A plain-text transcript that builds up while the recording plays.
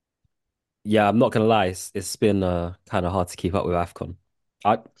Yeah, I'm not gonna lie, it's been kind of hard to keep up with AFCON.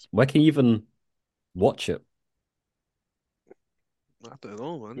 I Where can you even watch it? I don't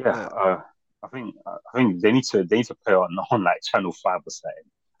know, man. Yeah, Like, I think they need to play on like Channel 5 or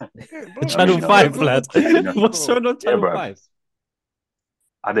something. yeah, bro. I mean, Channel They've 5, got the lad. TV, What's bro. showing on yeah, Channel bro. 5?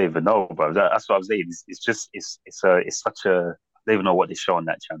 I don't even know, bro. That's what I'm saying. It's such a I don't even know what they show on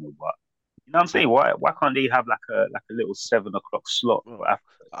that channel, but you know what I'm saying? Why can't they have like a little 7 o'clock slot Bro, for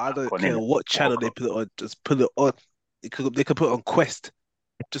Africa I don't AFCON in care it or what four channel they o'clock? put it on. Just put it on. They could put it on Quest.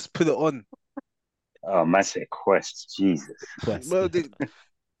 Just put it on. Oh man, said Quest, Jesus. Quest, Well, lad.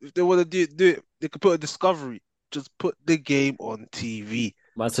 if they want to do it. They could put a Discovery. Just put the game on TV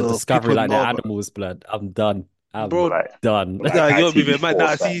Man said so Discovery people like the know about it. animals, blood. I'm done. I'm Or Bro, like done. or like nah, you're moving mad. ITV4 or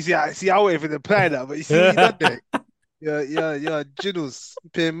Nah, see, something. see, I won't even apply that, but you see what you done there? Yeah, Jinnles, you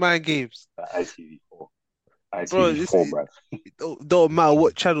playing mind games. Like ITV4. Bro, ITV4, bro. it don't matter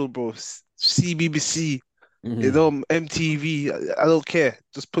what channel, bro. CBBC, you Mhm. know, MTV. I don't care.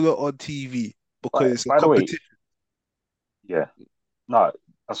 Just put it on TV because it's a By the way, competition. yeah. No,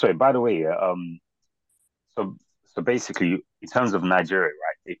 sorry, by the way, yeah, so so basically in terms of Nigeria,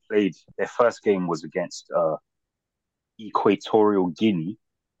 right, they played their first game was against Equatorial Guinea,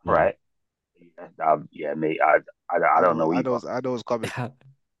 Mm. right? Yeah, mate. I don't know either. I know it's coming.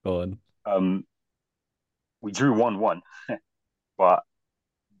 Go on. Um, we drew 1-1, but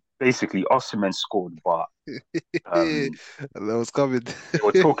basically Osimhen scored. But I um, know it's coming. they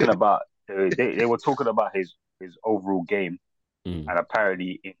were talking about they were talking about his overall game, Mm. and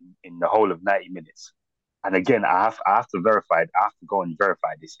apparently in the whole of 90 minutes. And again, I have to verify it. I have to go and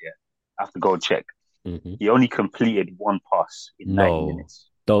verify this. Yeah, I have to go and check. Hmm. He only completed one pass in 90 No, minutes,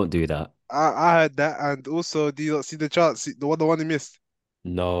 don't do that. I heard that, and also, do you not see the chance? The one he missed,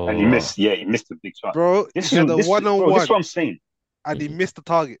 and he No, missed. Yeah, he missed a big shot. bro. This He is had a this one on bro. This is what one, I'm saying. and he Mhm. missed the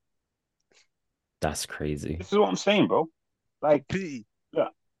target That's crazy. This is what I'm saying, bro. Like, completely.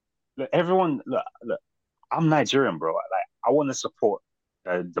 look, everyone, look. I'm Nigerian, bro. Like, I want to support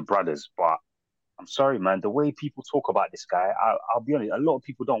the brothers, but I'm sorry, man. The way people talk about this guy, I'll be honest. A lot of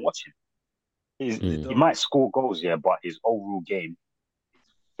people don't watch him. They Mm. He don't. might score goals, yeah, but his overall game is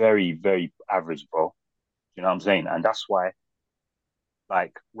very, very average, bro. You know what I'm saying? And that's why,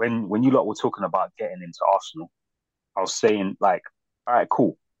 like, when you lot were talking about getting into Arsenal, I was saying, like, all right,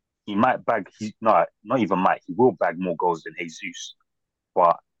 cool. He might bag. He not even might. He will bag more goals than Jesus,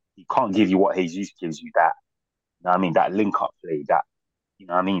 but he can't give you what Jesus gives you. That, you know what I mean? That link up play, that, you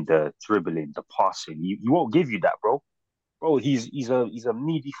know what I mean? The dribbling, the passing. You won't give you that, bro. Bro, he's a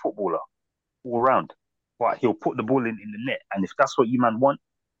needy footballer all round. But he'll put the ball in the net. And if that's what you man want,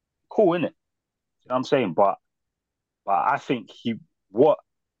 cool, innit? You know what I'm saying? But I think what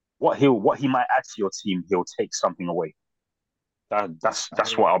what he might add to your team, he'll take something away. That's I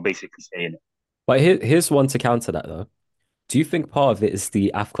what I'll basically say in it. But here's one to counter that though. Do you think part of it is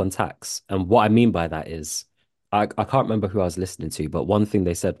the AFCON tax? And what I mean by that is, I can't remember who I was listening to, but one thing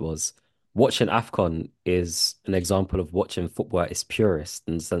they said was watching AFCON is an example of watching football at its purest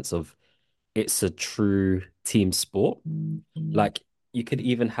in the sense of it's a true team sport. Like you could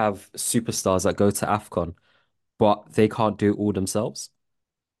even have superstars that go to AFCON, but they can't do it all themselves.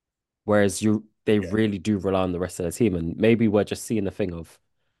 Whereas they Yeah. really do rely on the rest of the team. And maybe we're just seeing the thing of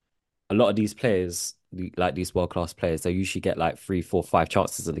a lot of these players, like these world-class players, they usually get like three, four, five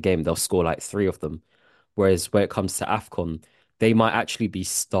chances in the game. They'll score like three of them. Whereas when it comes to AFCON, they might actually be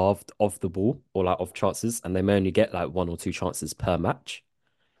starved of the ball or like of chances, and they may only get like one or two chances per match.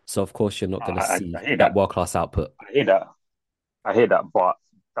 So of course you're not going to I see hear that that. world-class output. I hear that. I hear that. But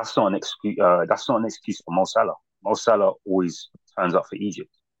that's not an excuse. That's not an excuse for Mo Salah. Mo Salah always turns up for Egypt.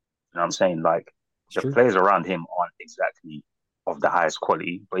 You know what I'm saying? Like It's the true. players around him aren't exactly of the highest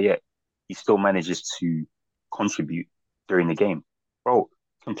quality, but yet he still manages to contribute during the game. Bro,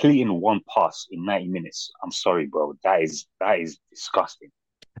 completing one pass in 90 minutes. I'm sorry, bro. That is disgusting.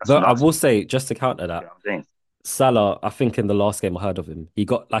 That's But I nuts. will say, just to counter You that, know what I'm saying? Salah, I think in the last game I heard of him, he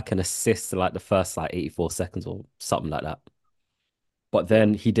got like an assist in like the first like 84 seconds or something like that. But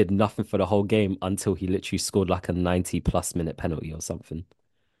then he did nothing for the whole game until he literally scored like a 90 plus minute penalty or something.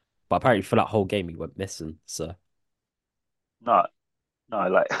 But apparently for that whole game he went missing. So No, no,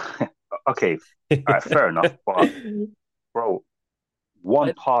 like okay, all right, fair enough. But bro,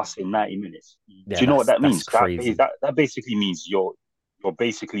 one I- pass in 90 minutes. yeah, Do you know what that that's means? crazy. That basically means you're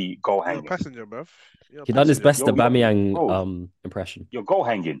basically goal You're a hanging. passenger, bruv. You're a He done his passenger. best You're Aubameyang bro, impression. you're goal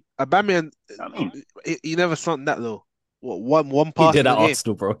hanging. Aubameyang, I mean, he never sunk that though. What one He pass did in at the game,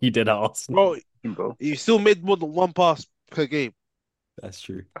 Arsenal, bro. He did at Arsenal. bro? bro, He still made more than one pass per game. That's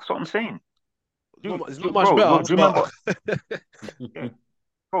true. that's what I'm saying. It's not Do much bro, better, do you but remember? Yeah,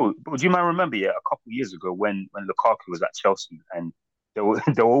 bro, do you mind remember, yeah, a couple of years ago when Lukaku was at Chelsea and there were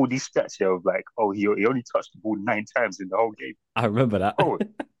there were all these stats here of like, oh, he only touched the ball 9 times in the whole game. I remember that. Bro,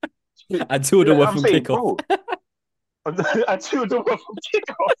 And two of them were I'm from saying, kickoff. bro, and two of them were from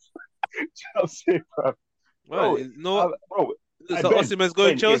kickoff. Chelsea, bro. Well, Bro, you know what? bro, So Osimhen's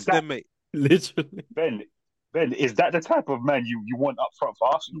going Ben, Chelsea then, mate. Literally. Ben, Ben, is that the type of man you want up front for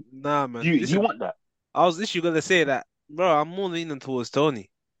Arsenal? Nah, Do man. you Listen, want that? I was literally gonna say that, bro. I'm more leaning towards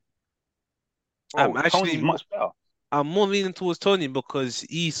Tony. I'm Bro, Tony's actually, much better. I'm more leaning towards Tony because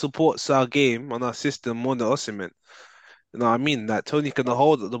he supports our game and our system more than Osimhen. You know what I mean? That Tony can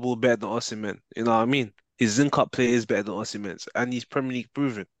hold the ball better than Osimhen. You know what I mean? His link-up play is better than Osimhen's, and he's Premier League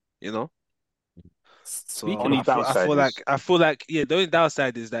proven. You know, so Speaking Only of, downside is I feel like, yeah. The only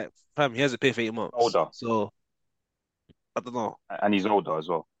downside is that, fam, he has to pay for 8 months. older, So I don't know, and he's older as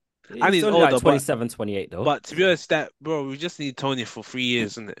well. and he's he's only like older, 27, 28 though. but to be honest, that bro, we just need Tony for 3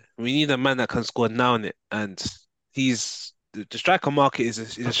 years, isn't it? We need a man that can score now in it, and he's the striker market is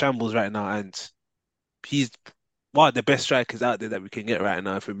a shambles right now, and he's one of the best strikers out there that we can get right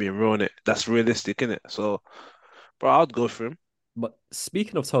now. If we're being real on it, that's realistic, isn't it? So, bro, I'd go for him. But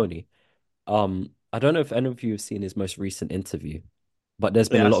speaking of Tony, I don't know if any of you have seen his most recent interview, but there's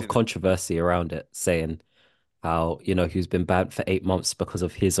been a Yeah, I've lot of seen it. controversy around it, saying how, he's been banned for 8 months because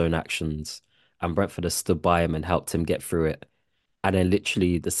of his own actions, and Brentford has stood by him and helped him get through it. And then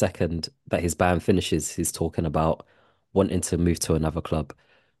literally the second that his ban finishes, he's talking about wanting to move to another club.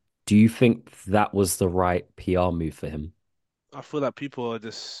 Do you think that was the right PR move for him? I feel like people are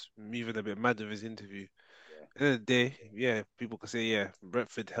just moving a bit mad with his interview. Yeah, End of the day, yeah, people can say, yeah,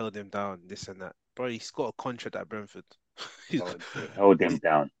 Brentford held him down, this and that. Bro, he's got a contract at Brentford. He's, they held him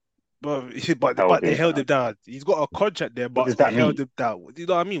down. bro, Held but they him held him down. down. He's got a contract there, What but does they that held mean? him down. You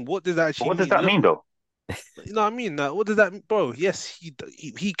know what I mean? What does that But actually what does mean? that mean, though? You know what I mean? Like, what does that mean? Bro, yes,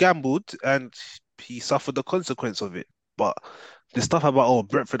 he gambled and he suffered the consequence of it. But the stuff about, oh,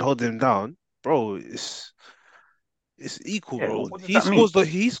 Brentford holding him down, bro, it's equal, Yeah, bro. what does that mean,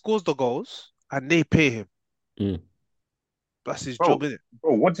 He scores the goals and they pay him. Mm. That's his job, bro? isn't it?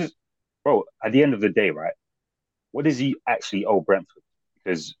 Bro, what does bro? At the end of the day, right? What does he actually owe Brentford?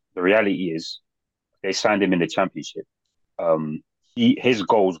 Because the reality is, they signed him in the Championship. His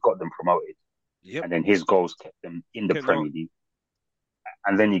goals got them promoted, Yep. and then his goals kept them in the Okay, no, Premier League.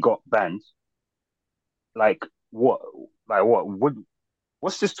 And then he got banned. Like what? Like what?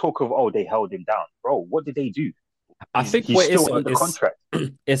 What's this talk of? Oh, they held him down, bro. What did they do? I think He's what it is still under is contract.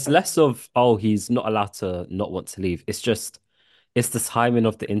 it's less of, oh, he's not allowed to not want to leave. It's the timing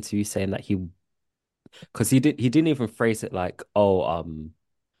of the interview saying that because he didn't even phrase it like, oh,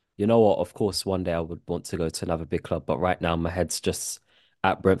 you know what, of course one day I would want to go to another big club, but right now my head's just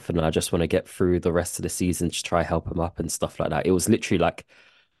at Brentford and I just want to get through the rest of the season to try help him up and stuff like that. It was literally like,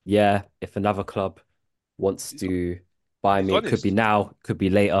 yeah, if another club wants he's, to buy he's me, it could be honest. now, could be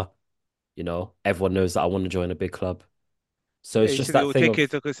later. Everyone knows that I want to join a big club. So Yeah, it's he just said they that will thing take it of,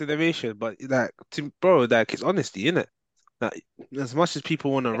 into consideration, but like, bro, like it's honesty, innit? Like, as much as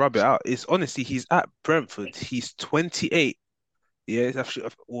people want to rub it out, it's honesty. He's at Brentford. He's 28. Yeah, it's actually,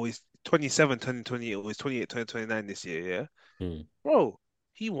 or he's 27, turning 28, or he's 28, turning 29 this year. Yeah, hmm, bro,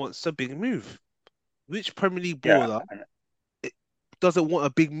 he wants a big move. Which Premier League Yeah, baller and it doesn't want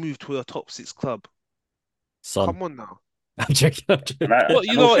a big move to a top six club? son. Come on now. I'm joking. I'm and, joking. I, Well,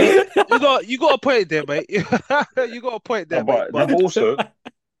 and also you got a point there, mate. You got a point no, there, mate. but no, But but also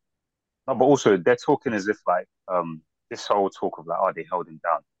no, but also they're talking as if like this whole talk of like, oh, they held him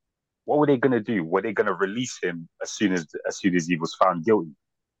down. What were they gonna do? Were they gonna release him as soon as he was found guilty?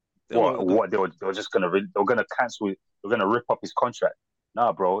 they won't go. They were just they were gonna cancel it. They were gonna rip up his contract.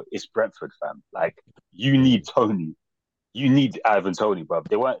 Nah, bro, it's Brentford, fam. Like you Hmm, need Tony, you need Ivan Tony, bro.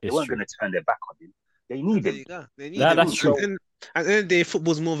 They it's weren't true. gonna turn their back on him. They And need there him. you go. They need Yeah, him. that's So, true. And at the end of the day,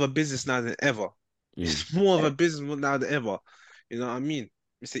 football's more of a business now than ever. Hmm. It's more of a yeah, business now than ever. You know what I mean?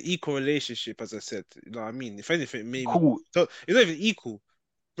 It's an equal relationship, as I said. You know what I mean? If anything, maybe cool. so it's not even equal.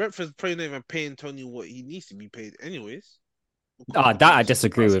 Brentford's probably not even paying Tony what he needs to be paid, anyways. Because Ah, the that I clubs,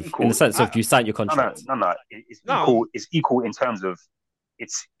 disagree It's with in the equal. sense of I you signed your No, no, contract. no, no. It's no, equal. It's equal in terms of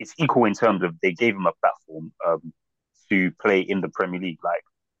it's equal in terms of they gave him a platform to play in the Premier League. Like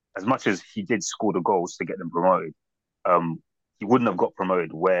as much as he did score the goals to get them promoted, um, he wouldn't have got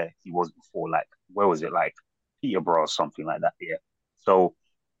promoted where he was before. Like where was it? Like Peterborough or something like that. Yeah. So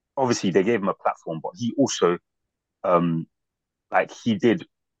obviously they gave him a platform, but he also um like he did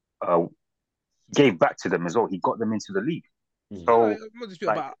uh gave back to them as well. He got them into the league. Hmm. no, So I'm not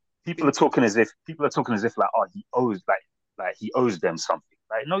like about people it. are talking as if like oh he owes like he owes them something.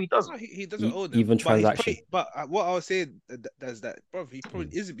 Like, no, he doesn't. No, he doesn't own them, Even but he's probably. transaction. But what I was saying is that, bro, he probably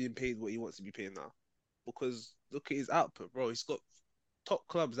Mm, isn't being paid what he wants to be paid now, because look at his output, bro. He's got top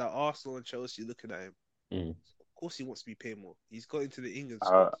clubs like Arsenal and Chelsea looking at him. mm. Of course, he wants to be paid more. He's got into the England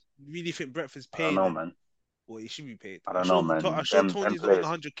squad. Uh, You really think Brentford's I don't paying know, him man. what he should be paid? I I'm don't know, sure. I'm man. sure Them Tony's not on players.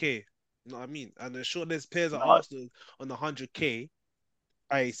 100K. You know what I mean? And I'm sure there's players at No, Arsenal on 100K.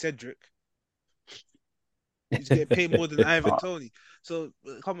 I Cedric, he's getting paid more than Ivan no, Toney. So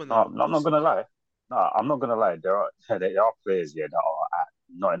come on no, now, no, I'm not gonna lie. No, I'm not gonna lie. There are players, yeah, that are at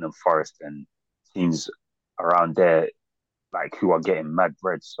Nottingham Forest and teams around there, like who are getting mad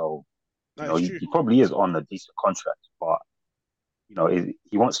bread. So that is true. he probably is on a decent contract, but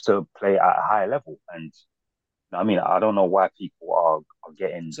he wants to play at a higher level. And I mean, I don't know why people are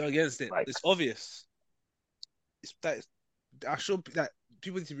getting So against it, like, it's obvious. It's that I should that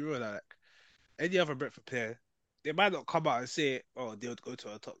people need to be real that like, any other Brentford player, they might not come out and say, oh, they would go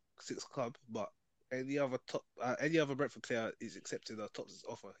to a top six club, but any other Brentford player is accepting a top six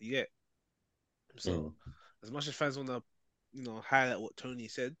offer. Yeah. So Mm. as much as fans want to, highlight what Tony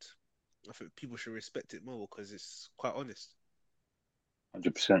said, I think people should respect it more because it's quite honest.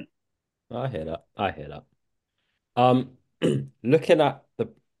 100%. I hear that. I hear that. Um, looking at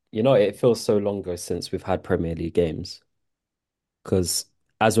it feels so long ago since we've had Premier League games because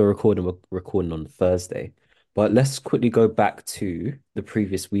as we're recording on Thursday. But let's quickly go back to the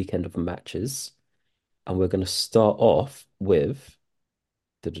previous weekend of matches, and we're going to start off with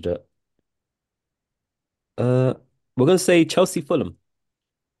da-da-da. uh, we're going to say Chelsea Fulham.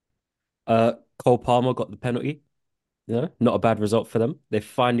 Cole Palmer got the penalty. Not a bad result for them. They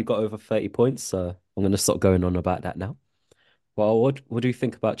finally got over 30 points, so I'm going to stop going on about that now. Well, what do you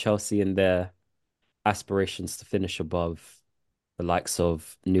think about Chelsea and their aspirations to finish above the likes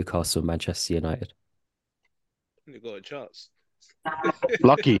of Newcastle and Manchester United? They got a chance.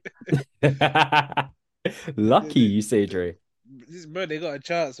 Lucky. They, Lucky, they, you say, they, Dre. bro, they got a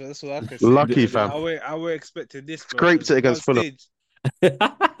chance, man. That's what I can say. Lucky, fam. I were expecting this, bro. Scraped Because it one against Fulham. stage, bro,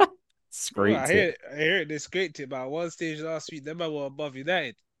 Scraped it. I hear it. They scraped it, but at one stage last week, them man were above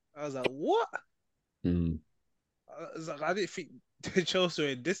United. I was like, what? Hmm. I didn't think Chelsea were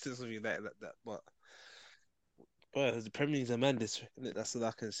in distance of United like that, but the Premier League's a man this week. That's all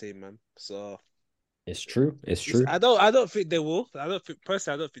I can say, man. So It's true. It's true. I don't think they will. I don't think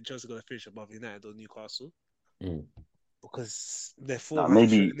Chelsea are gonna finish above United or Newcastle Mm. because their No, form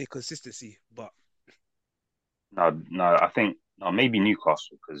hasn't shown maybe any consistency. But no. I think no, maybe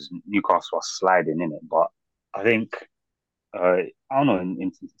Newcastle because Newcastle are sliding in it. But I think I don't know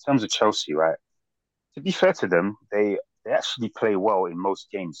in terms of Chelsea, right? To be fair to them, they actually play well in most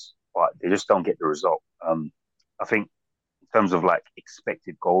games, but they just don't get the result. I think in terms of like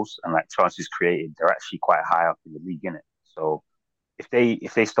expected goals and like chances created, they're actually quite high up in the league, in it. So if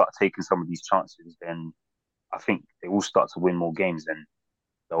they start taking some of these chances, then I think they will start to win more games and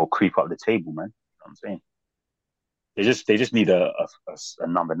they'll creep up the table, man. You know what I'm saying? They just need a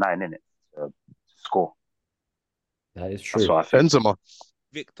number nine in it to score. That is That's true. what I think. Benzema.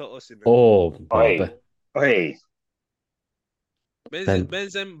 Victor Osimhen, Oh, Oh, hey, Baba. oh, hey, Ben,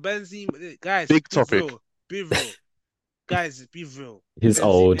 Benzema, guys, Big be topic. real, be real, guys, be real. he's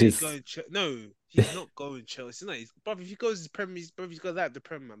old. Benzema ain't He's going. No, he's not going Chelsea. No, if he goes to Premier, he's got that the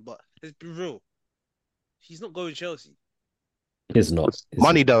Premier man. But let's be real, he's not going Chelsea. he's not. He's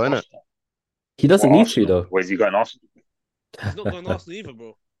Money not. though, innit? Arsenal. He Or doesn't need to Arsenal. though. Where's he going? Arsenal. He's not going Arsenal either,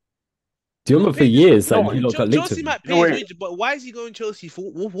 bro. Do you They'll remember for pay. years You know that what? you lot got linked to Chelsea him? might You know pay his where? wages, but why is he going Chelsea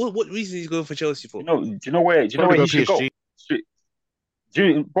for? What reason is he going for Chelsea for? Do you know where? Do you know Probably where go he should go?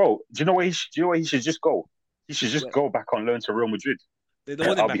 PSG. Bro, do you know where he should just go? He should just Where? go back on loan to Real Madrid. They don't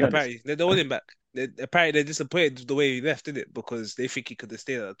want him I'll back. be honest. Apparently, they don't want him back. Apparently, they're disappointed with the way he left, it? Because they think he could have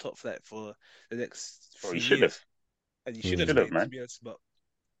stayed at the top flight for the next Bro, few he should have. years, and he He should have should have, stayed, to man. be honest. But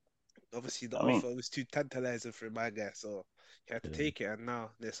obviously, the I mean, offer was too tantalizing for my guy, so he had to Yeah, take it, and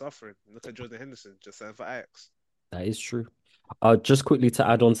now they're suffering. Look at Jordan Henderson, just signed for Ajax. that is true. Just quickly to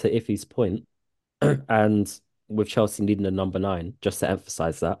add on to Iffy's point, and with Chelsea needing a number nine, just to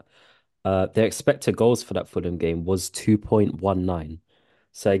emphasize that, their expected goals for that Fulham game was 2.19.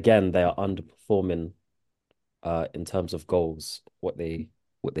 So again, they are underperforming in terms of goals, what they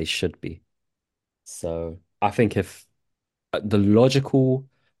should be. So I think if the logical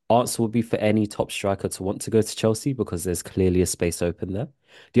answer would be for any top striker to want to go to Chelsea because there's clearly a space open there.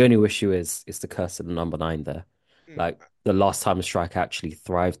 The only issue is the curse of the number nine there. Hmm, Like the last time a striker actually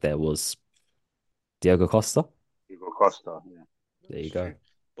thrived there was Diego Costa. Diego Costa. Yeah, There you that's go. true.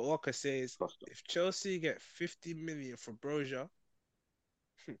 But what I can say is, Costa. if Chelsea get 50 million for Broja,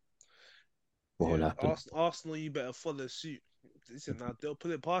 What will yeah, happen? Arsenal, you better follow suit. listen, now they'll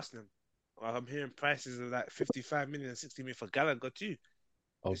put it past them. Like, I'm hearing prices of like 55 million, 60 million for Gallagher too.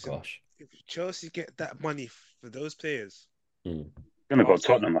 Oh Listen, gosh. if Chelsea get that money for those players, Mm. Gonna go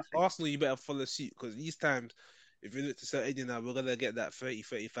Tottenham, I think. Arsenal, you better follow suit because these times, if you look to sell Eddie now, we're gonna get that 30,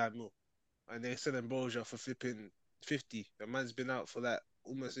 35 mil, and they're selling Broja for flipping 50. The man's been out for that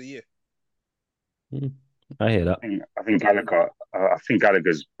almost a year. Mm. I hear that. I think Gallagher. I think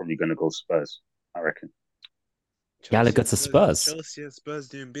Gallagher's probably gonna go Spurs. I reckon. Gallagher to Spurs. Chelsea and Spurs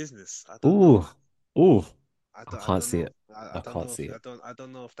doing business. I don't know, Ooh, man. ooh. I I can't don't see know. it. I I don't can't know see if it. I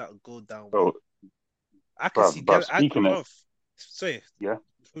don't know if that would go down Bro, well. I can bro, see bro. Gallagher. Speaking of, Bro, sorry, yeah,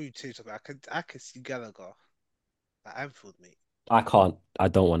 before you change something, I can see Gallagher at Anfield, mate. I can't. I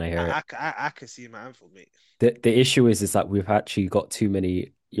don't want to hear it. I can see him at Anfield, mate. The issue is that we've actually got too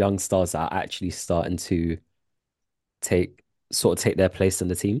many young stars that are actually starting to take take their place in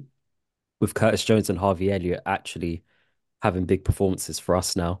the team. With Curtis Jones and Harvey Elliott actually having big performances for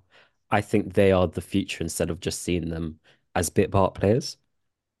us now, I think they are the future instead of just seeing them as bit part players.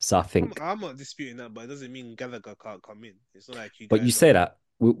 So I think, I'm not disputing that, but it doesn't mean Gallagher can't come in. It's not like you but you guys say are that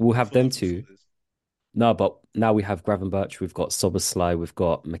we'll have full them of too. midfielders. No, but now we have Gravenberch, we've got Soboslai, we've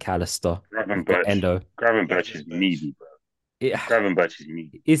got McAllister, we've got Gravenberch. Endo. Gravenberch is Gravenberch. meaty, bro. It Gravenberch is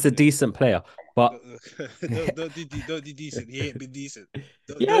meaty. is a Yeah. decent player, but Don't do decent. He ain't been decent.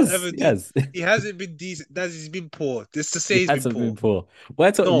 Don't yes, ever do. yes, He hasn't been decent. That's he's been poor. Just to say he he's been hasn't been poor. poor.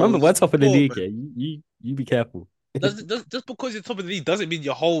 No, Remember, we're he's been top of the poor, league man. here. You be careful. Just because you're top of the league doesn't mean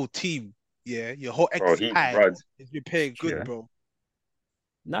your whole team, yeah, your whole Bro, X he, pie bro, is been paying good, yeah, bro.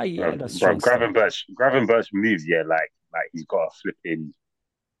 Nah, yeah, bro, that's bro. strong stuff. Gravenberch moves, yeah, like he's got a flipping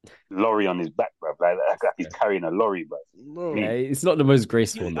lorry on his back, bro. Like he's carrying a lorry, bro. Yeah, Mean. Bro, it's not the most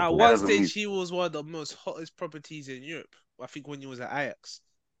graceful on the at Guy ball. one doesn't stage move. he was one of the most hottest properties in Europe. I think when he was at Ajax,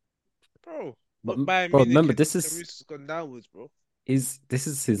 bro. But But Bayern bro, Munich, remember, his career's just gone downwards, bro. this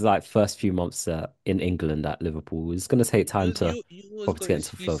is his like first few months in England at Liverpool. It's gonna take time to You always probably to got get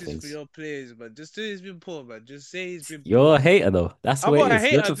into the flow of excuses for things. your players, man. Just say he's been poor, man. Just say he's been poor. You're a hater though. That's I'm what it not a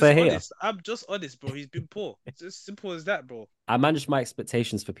is. You're hater. I'm just a just hater. honest. I'm just honest, bro. He's been poor. It's as simple as that, bro. I manage my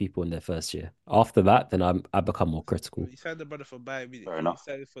expectations for people in their first year. After that, then I become more Bro, critical. you signed the brother for Bayern Munich. Fair You enough.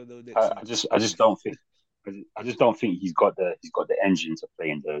 signed for the next I, year. I just, I just don't think, I just don't think he's got the engine to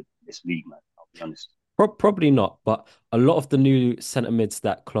play in this league, man. I'll be honest. Probably not, but a lot of the new centre mids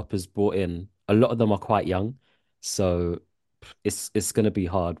that Klopp has brought in, a lot of them are quite young, so it's gonna be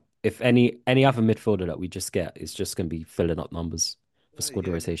hard. If any other midfielder that we just get is just gonna be filling up numbers for Well, squad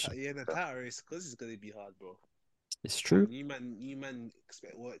rotation. you're in the title race because it's gonna be hard, bro. It's true. And you man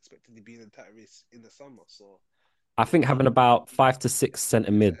were expecting to be in the title race in the summer, so I think having about five to six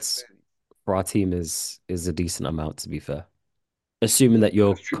centre it's that mids fairly. for our team is a decent amount, to be fair. Assuming that That's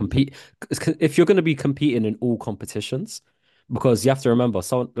you're true. compete, if you're going to be competing in all competitions, because you have to remember,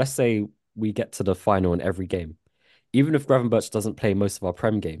 so let's say we get to the final in every game, even if Gravenberch doesn't play most of our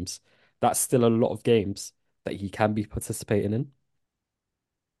Prem games, that's still a lot of games that he can be participating in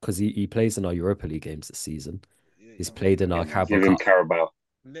because he plays in our Europa League games this season. Yeah, He's bro. played in our Carabao Give him Cup Carabao.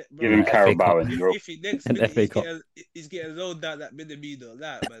 Give him Bro, FA Carabao Cup in Europe. if he next and minute FA Cup. he's getting loaned out that minute middle,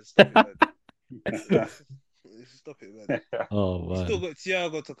 that man, stop it, man. Stop it, man. Oh He's still man, got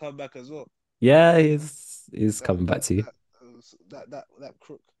Thiago to come back as well. yeah, he's That coming back that to you. that that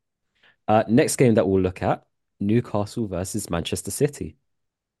crook. Next game that we'll look at, Newcastle versus Manchester City.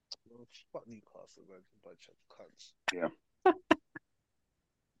 Bro, fuck Newcastle, man. Bunch of cunts. Yeah,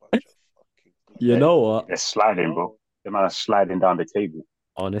 Bunch of fucking You they're, know what? they're sliding, bro. The man are sliding down the table.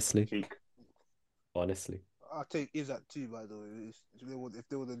 Honestly, Cheek. honestly. I'll take Isaac too, by the way. If they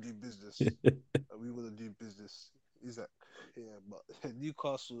want to do business, we want to do business. Isaac, yeah, but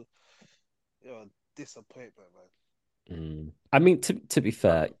Newcastle, you're a disappointment, man. I mean, to be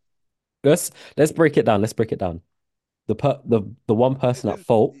fair, let's break it down. Let's break it down. The one person at Even,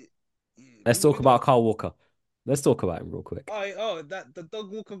 fault. Let's talk you know, about Carl Walker. Let's talk about him real quick. that the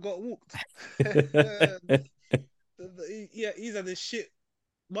dog walker got walked. Yeah, he's had a shit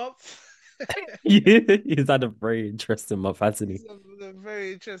month. He's had a very interesting month, hasn't he? He's had a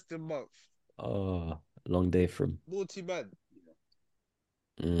very interesting month. Oh, long day from. Naughty man.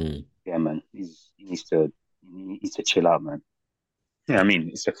 Mm, Yeah, man. He needs to chill out, man. Yeah, I mean,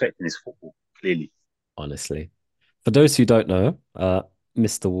 it's affecting his football clearly. honestly. For those who don't know,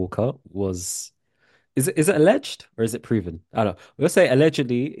 Mr. Walker was is it alleged or is it proven? I don't know. We'll say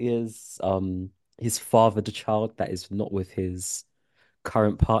allegedly is his father the child that is not with his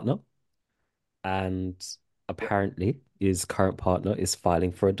current partner, and apparently his current partner is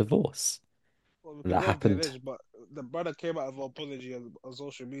filing for a divorce. Well, we And can that go with the happened. alleged, but the brother came out of an apology on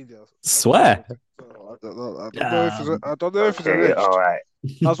social media. That's what I Swear. can say. So I don't know if it's Um, I don't know if it's Okay, all alleged. right,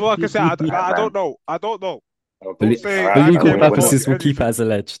 That's what I can say. all right, I don't man. know. I don't know. Okay, Don't all say For right, I legal came out we're of not, purposes, we'll keep it anything. as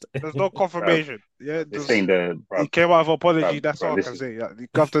alleged. There's no bruv. confirmation. Yeah, This ain't the, he bruv, came out of apology. bruv, That's bruv. all I can say. Yeah, you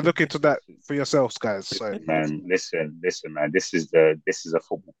have to look into that for yourselves, guys. So Listen, man. This is a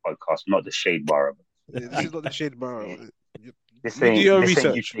football podcast, not the shade bar. this is not the shade, bro. You, you do your This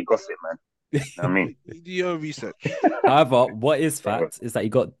ain't research. UK gossip, man. You know what I mean, You do your research. However, what is bro. fact is that he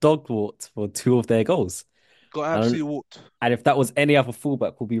got dog walked for two of their goals. Got And, absolutely walked. and if that was any other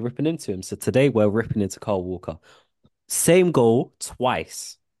fullback, we'll be ripping into him. So today we're ripping into Carl Walker. Same goal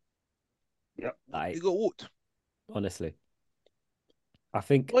twice. Yep. He Like, got walked. honestly, I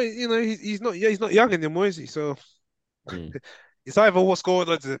think. Well, he's not. Yeah, he's not young anymore, is he? So Mm, it's either what's going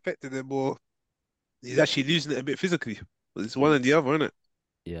on is affecting him, or he's actually losing it a bit physically. But it's one mm, and the other, isn't it?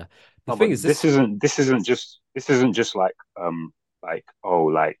 yeah. The No, thing but is, this. this isn't just like oh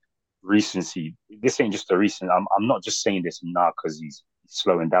like recency. This ain't just a recent. I'm not just saying this now because he's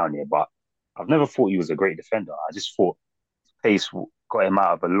slowing down here, but I've never thought he was a great defender. I just thought pace got him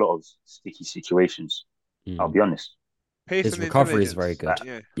out of a lot of sticky situations. I'll Mm, be honest. Pace his and recovery is very intelligence. good. Like,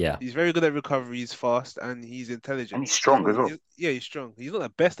 Yeah, Yeah. he's very good at recovery. He's fast and he's and intelligent. he's strong as well. Yeah, he's strong. He's not the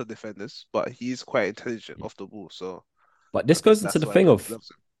best of defenders, but he's quite intelligent off the ball. So But I this think goes into that's the why thing Pep of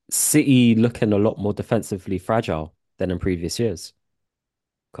loves him. City looking a lot more defensively fragile than in previous years.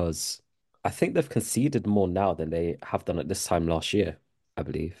 Because I think they've conceded more now than they have done at this time last year, I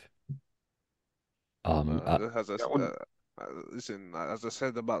believe. Um, uh, As I, That would listen, as I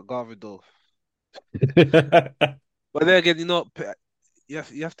said about Garvidor, yeah, but then again, you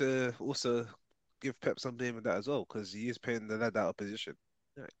have to also give Pep some blame in that as well because he is paying the lad out of position.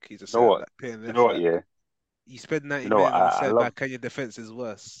 Like he's a you know centre what? back paying You know left what? back. Yeah. You spend You 90 know what? million on a I centre love. back and your defense is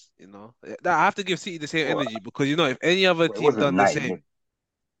worse. I have to give City the You same know what? energy because if any other Well, it team wasn't done the 90 same, minutes.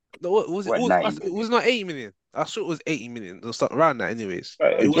 no, what was It it? wasn't 90 It was minutes. not 80 million. I sure it was 80 million. It was something around that, anyways.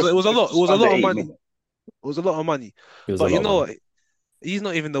 It was a lot. It Just was a under lot of 8 minutes. money. It was a lot of money. it was a But you lot of know money. what? He's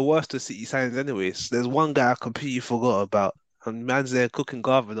not even the worst of City signings, anyways. There's one guy I completely forgot about. And man's there cooking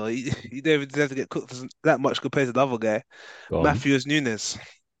garbage. Though. He don't even deserve to get cooked that much compared to the other guy, Go on. Matthews Nunes.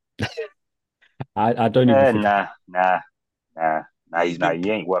 I don't even think Nah, nah. He's been He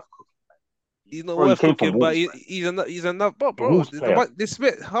ain't worth cooking. he's not Bro, he worth came from cooking, but Wolves, man. he's enough. But The bro, Wolves player. they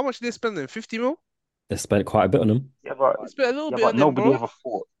spent how much did they spend on him? 50 mil? they spent quite a bit on him. Yeah, but They spent a little yeah, bit but on him, nobody bro. ever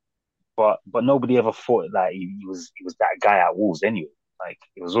thought. But nobody ever thought like he was that guy at Wolves anyway. Like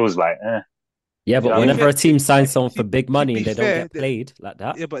it was always like, eh. Yeah, You but know what I whenever mean? a team signs Like someone for big To money be and they don't fair, get played like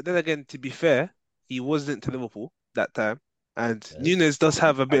that, yeah, but then again, to be fair, he wasn't to Liverpool that time. And yes. Nunes does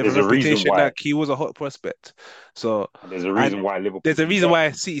have a bit and of a there's a reason reputation why. that he was a hot prospect. So, And there's a and reason why Liverpool there's a did reason that.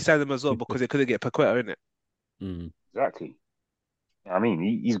 why City signed him as well because they couldn't get Paqueta in it. Mm. Exactly. I mean,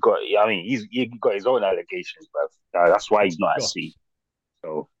 he's got. I mean, he got his own allegations, but that's why he's not at Sure. sea.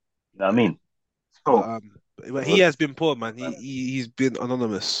 So you know what I mean. But So but he has been poor, man. He's been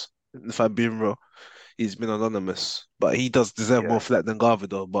anonymous. If I'm being real, he's been anonymous. But he does deserve yeah. more for that than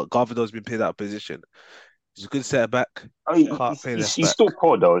Garvidor. But Garvidor's been played out of position. He's a good centre back. I mean, Can't play left he's back. still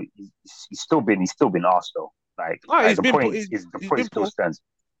poor though. He's still been asked though. No, The point is the he's point been still poor. stands.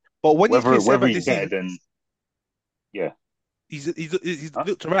 But when he's played centre Whether back he's this better season, than yeah, he's huh?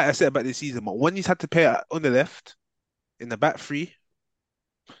 looked right at centre back this season. But when he's had to play on the left in the back three,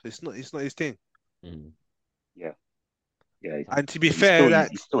 it's not his thing. Mm. Yeah, yeah. And to be fair,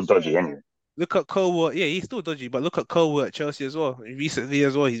 like He's still dodgy anyway. look at Cole. Yeah, he's still dodgy. But look at Cole at Chelsea as well. Recently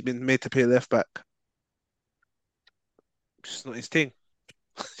as well, he's been made to play left back. It's not his thing.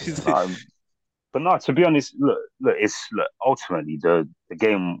 No, but no, to be honest, look. Ultimately, the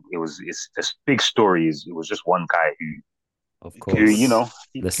game it's this big story is it was just one guy Of who Came, you course. know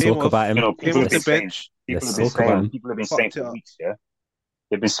Let's came talk off, about him. came people off have the been saying bench, Let's talk about him. people have been saying fucked it for up. weeks, yeah.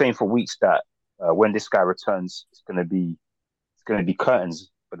 They've been saying for weeks that when this guy returns, it's gonna be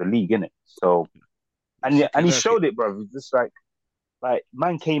curtains for the league, innit? So and he Suki showed it, bro. Just like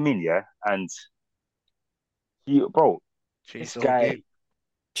man came in, yeah, and bro, changed this the whole guy game.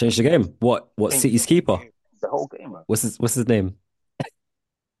 Change the game. What changed City's keeper? the whole game, man. What's his name?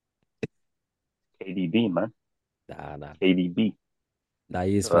 KDB, man, Nah. KDB, Nah,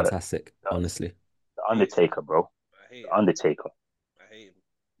 he is the, fantastic, honestly. the Undertaker, bro, I hate the him. Undertaker. I hate him.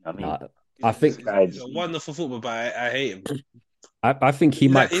 I mean, Nah, I this think guy, He's a wonderful footballer, but I hate him. I think he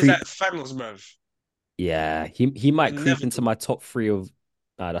might He's like creep. Thanos, bruv. Yeah, he might He'll creep never into cook. my top three of.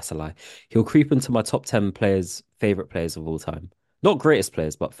 Nah, that's a lie. He'll creep into my top 10 players, favorite players of all time. Not greatest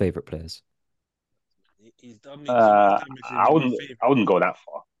players, but favorite players. He's done me so much damage in I my favourite. wouldn't go that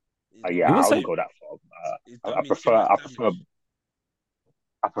far. He's done Yeah, You me wouldn't I so wouldn't say? go that far. He's I, done I me too prefer much I prefer damage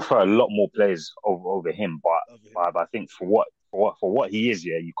I prefer a lot more players over him, over him. but I think for what he is,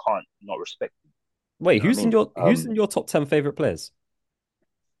 yeah, you can't not respect him. Wait, You know what I mean? who's in your top 10 favorite players?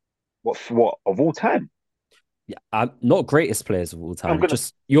 What of all time? Yeah, not greatest players of all I'm time. gonna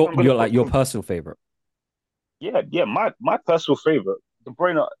Just if I'm gonna your put like your personal favorite. yeah. My personal favorite, De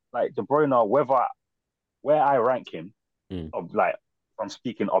Bruyne, like De Bruyne, where I rank him, Mm. of like if I'm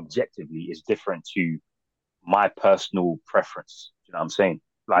speaking objectively, is different to my personal preference. You know what I'm saying?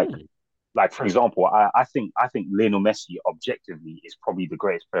 Mm. Like for example, I think Lionel Messi objectively is probably the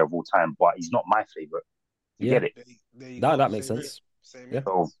greatest player of all time, but he's not my favorite. You Yeah, get it? There you that go. that makes Same here. sense. Same Yeah. here.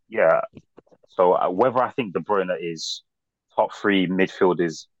 So yeah. So whether I think De Bruyne is top three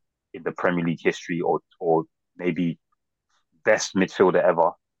midfielders in the Premier League history, or maybe best midfielder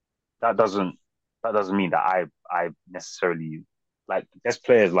ever, that doesn't that doesn't mean that I necessarily like. There's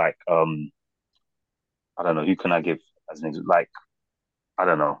players like I don't know, who can I give as an example, like I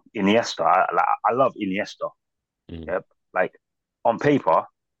don't know, Iniesta. I love Iniesta. Mm. Yep. Like on paper,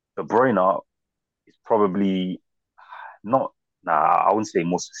 De Bruyne is probably not. Nah, I wouldn't say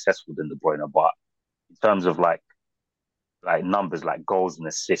more successful than De Bruyne, but in terms of like numbers, like goals and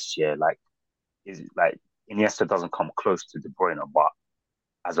assists, yeah, like is like Iniesta doesn't come close to De Bruyne. But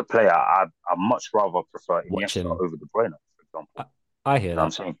as a player, I much rather prefer Iniesta Watching, over De Bruyne, for example. I, I You hear know what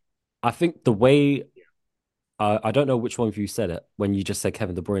I'm that. saying? I think the way I don't know which one of you said it when you just said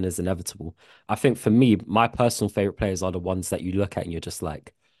Kevin De Bruyne is inevitable. I think for me, my personal favorite players are the ones that you look at and you're just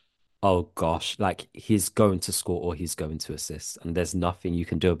like, oh gosh, like he's going to score or he's going to assist, and there's nothing you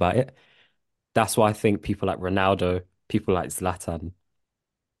can do about it. That's why I think people like Ronaldo, people like Zlatan,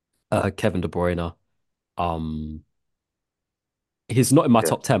 Kevin De Bruyne, um, he's not in my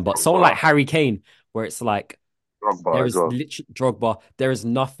Yeah, top 10, but someone like Drogba, Harry Kane, where it's like Drogba there as is well. literally Drogba, there is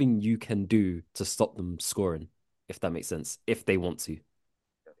nothing you can do to stop them scoring, if that makes sense, if they want to.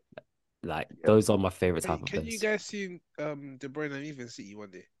 Like Yeah, those are my favorite Hey, type of can you players. guys see De Bruyne leaving City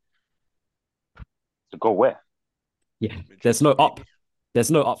one day? to go where? Yeah, there's Madrid, no up. maybe.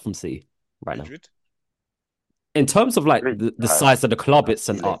 There's no up from City right now. Madrid. In terms of like Madrid. the size of the club, That's it's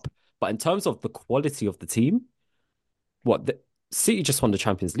an too late. up. But in terms of the quality of the team, City just won the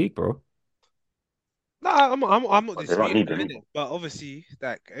Champions League, bro. Nah, I'm not But they don't disputing need that, them either. innit? But obviously,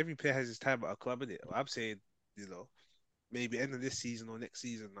 like every player has his time at a club, innit? I'm saying, you know, maybe end of this season or next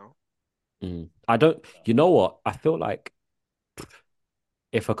season now. Mm. I don't. You know what? I feel like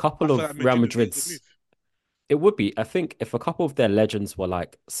if a I couple feel of like Real Madrid would be a good move. Madrids, it would be. I think if a couple of their legends were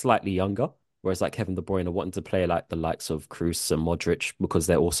like slightly younger, whereas like Kevin De Bruyne wanting to play like the likes of Kroos and Modric because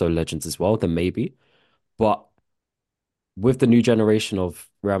they're also legends as well, then maybe. But with the new generation of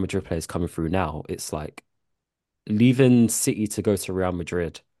Real Madrid players coming through now, it's like leaving City to go to Real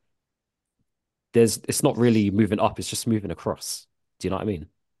Madrid. It's not really moving up, it's just moving across. Do you know what I mean?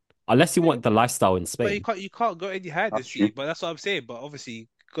 Unless you Yeah, want the lifestyle in but Spain. you can't go any higher than That's true. City. But that's what I'm saying. But obviously,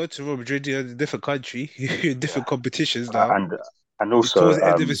 go to Real Madrid, you're in a different country, you're in Yeah, different competitions now. and and He's towards also the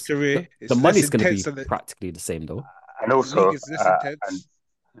end of his The, career. the It's less money's going to intense be than practically the same though. and the league also is less intense.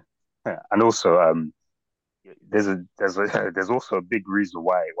 and also there's also a big reason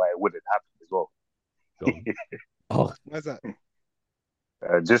why it wouldn't happen as well. Go on. Oh, Why's that?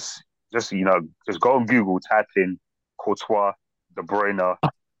 Just just go on Google, type in Courtois, De Bruyne,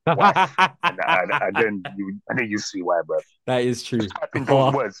 why, and then you see why, bro. that is true. Just type in those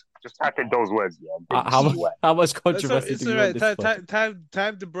Oh, words. Just type in those words, yeah, and then you see why. how much controversy It's do all we want right. this pod?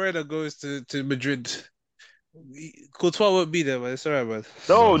 Time De Bruyne goes to Madrid. Courtois won't be there, man. It's all right, man.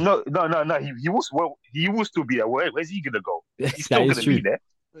 No, No, no, no, no, no. He will still be there. Where's he gonna go? He's that still is gonna be true. there.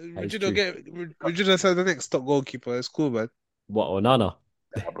 That is Madrid will true. get Madrid will sign the next top goalkeeper. It's cool, man. What, Onana?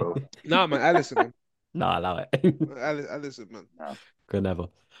 Nah, bro. Nah, man, Allison, man. Nah, allow it. Allison, man. Nah. Could never.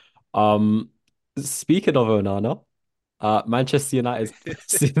 Um, speaking of Onana, Manchester United's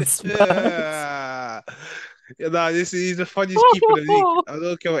since Spurs. Yeah. Yeah, nah, he's the funniest keeper in the league. I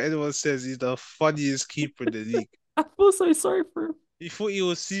don't care what anyone says. He's the funniest keeper in the league. I feel so sorry for He thought he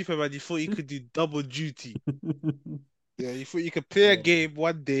was Superman. He thought he could do double duty. him. Yeah, he thought he could play a game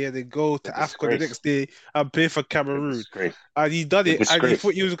one day and then go The to AFCON the disgrace. next day and play for The Cameroon. disgrace. And he done The it, and he disgrace.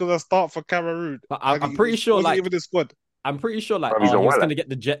 thought he was gonna start for Cameroon, But and I'm he pretty sure, wasn't like, even in the squad. I'm pretty sure, like, Bro, he's oh, a he was wallet. gonna get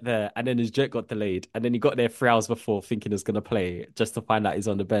the jet there, and then his jet got delayed, and then he got there 3 hours before, thinking he was gonna play, just to find out he's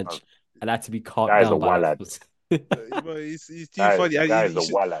on the Bro, bench, and had to be calmed guy is a down by like. wallet. He's too funny. And Guy is a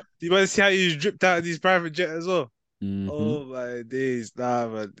wallet. you might see how he was dripped out in his private jet as well. Hmm. Oh my days, nah,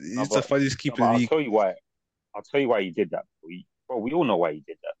 man. No, He's the funniest no, keeper in but the I'll league. tell you why. I'll tell you why he did that. We all know why he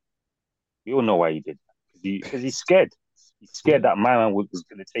did that. We all know why he did that. Because he's scared. He's scared that my man was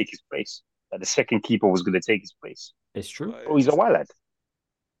going to take his place. that the second keeper was going to take his place. It's true. Oh, he's a wild lad.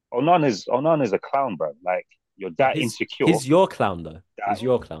 Onana's a clown, bro. Like you're that insecure He's your clown though. that He's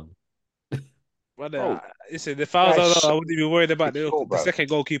your clown. Brother, bro. listen, if I was That is on, I so wouldn't be worried about insecure, the bro. second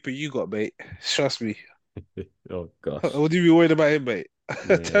goalkeeper you got, mate. Trust me. Oh I gosh. wouldn't be worried about him, mate.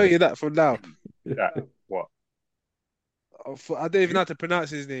 I tell Yeah. you that from now. That what? I don't even know how to pronounce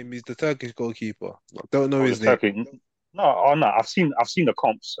his name. He's the Turkish goalkeeper. I don't know Oh, the his name. Turkey. No, oh no. I've seen the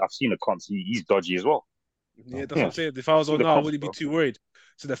comps. I've seen the comps. He's dodgy as well. Yeah, that's what Yeah, I'm saying. If I was see on the now, I comps, wouldn't be bro. too worried.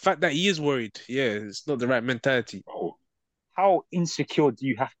 So the fact that he is worried, yeah, it's not the right mentality. Bro, how insecure do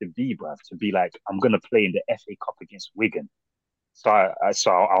you have to be, bruv, to be like, I'm gonna play in the FA Cup against Wigan, so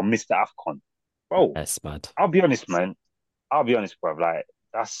I'll miss the AFCON, bro. That's mad. I'll be honest, man. I'll be honest, bruv. Like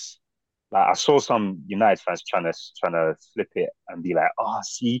that's like I saw some United fans trying to flip it and be like, oh,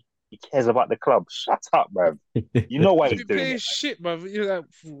 see, he cares about the club. Shut up, bruv. You know why He's he's been doing playing it, shit, man. You're like,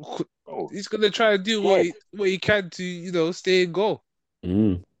 bro. he's gonna try and do Yeah, what he can to, stay in goal.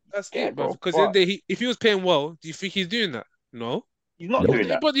 Mm. That's yeah, it, man. bro. Because then But if he was playing well, do you think he's doing that? No. he's not Nope. doing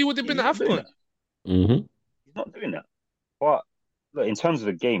that. But he would have He's been at not doing AFCON. that. Hmm. He's not doing that. But look, in terms of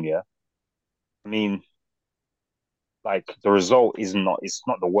the game, yeah, I mean, like the result is not it's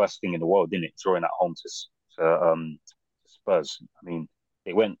not the worst thing in the world, isn't it? Drawing at home to Spurs. I mean,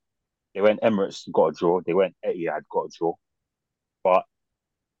 they went Emirates, got a draw. They went Etihad, got a draw. But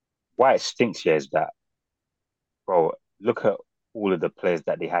why it stinks here is that, bro, look at all of the players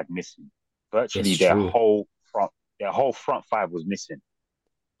that they had missing. It's Virtually true. their whole front five was missing.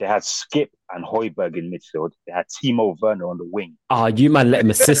 They had Skip and Højbjerg in midfield. They had Timo Werner on the wing. Ah, you man let him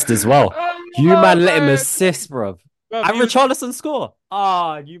assist as well. You Oh man let him man, assist, bruv. bro, And Richarlison score.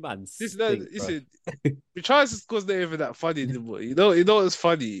 Ah, you man stink, bruv. listen. Richarlison scores not even that funny anymore. You know what's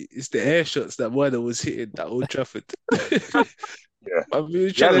funny? It's the air shots that Werner was hitting at Old Trafford. Yeah, I mean,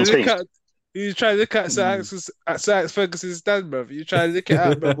 he hasn't changed. he was trying to look at Sir Alex Ferguson's stand, bro. You trying to look it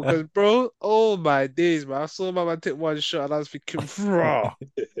at, bro, because bro, oh my days, man. I saw my man take one shot and I was thinking, bro,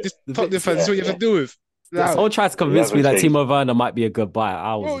 this The Tottenham bits, fans, this is Yeah, what you have yeah. to do with. Now, someone tried to He convince me hasn't that changed. Timo Werner might be a good buy.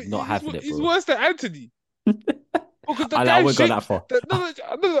 I bro, was not having it, he's bro. worse than Anthony. Because the I guy wouldn't go that shapes. far.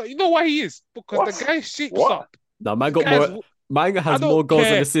 No, you know why he is? Because the What? guy shapes What? up. No, The guy's. Man I has more don't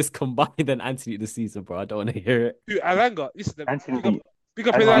goals and care assists combined than Anthony this season, bro. I don't want to hear it. who Alanga. Listen, Anthony big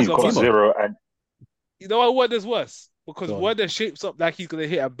up Ah, Anthony's Alanga, got but Timo. zero, and you know what Werner's worse? Because Go on. Werner shapes up like he's gonna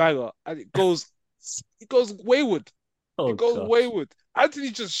hit a banger and it goes wayward. Oh It goes gosh, wayward.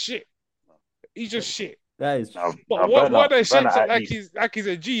 Anthony's just shit. He's just shit. that is now But now what Werner Werner shapes up at least like he's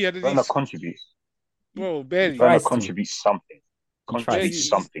a G and Werner he's contributes. bro, he barely. Werner tries to. contributes something. He tries Barely to. Contributes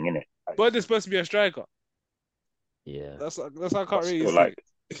something in it. Like, Werner's supposed to be a striker. Yeah. That's how I can't but really still, see like,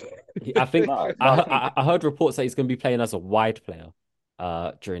 I think I think I heard reports that he's going to be playing as a wide player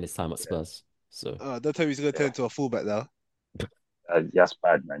during his time at yeah, Spurs. So Don't tell me he's gonna turn yeah, into a fullback now. that's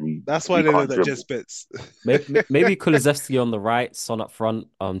bad, man. That's why He they know can't that Jed dribble. Spence. maybe Kulusevski on the right, Son up front,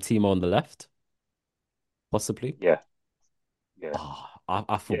 Timo on the left, possibly. Yeah, yeah, Oh,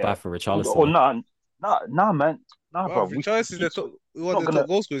 I feel yeah. bad for Or Richarlison though. nah, man, nah, Bro, bro. Richarlison is He's one not of the gonna. top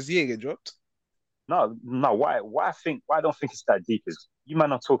goal scorers. He ain't get dropped. No. Why I don't think it's that deep is you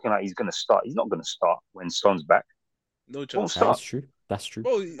man are talking like he's gonna start. He's not gonna start when Son's back. No He won't chance. That is start. true. That's true.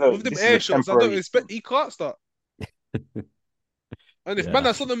 Bro, No, with them this is air a shots, I don't temporary expect thing. he can't start. And if Yeah, man,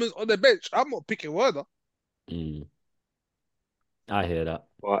 I that's saw true. them on the bench, I'm not picking Werner. Mm, I hear that.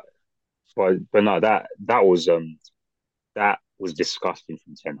 But but no, that was disgusting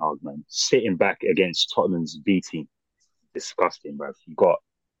from Ten Hag, man. Sitting back against Tottenham's B team, disgusting, bro. You got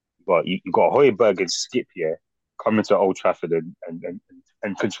Højbjerg and Skip here coming to Old Trafford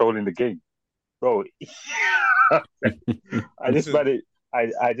and controlling the game, bro. I just Listen, managed.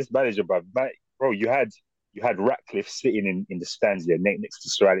 I just managed it, bro. You had Ratcliffe sitting in the stands there next to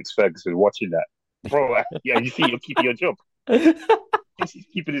Sir Alex Ferguson watching that, bro. Yeah, you think you're keeping your job? He's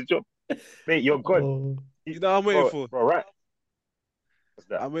keeping his job, mate. You're good, Oh, you know what I'm waiting for? bro. Right? What's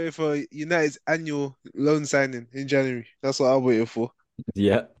that? I'm waiting for United's annual loan signing in January. That's what I'm waiting for.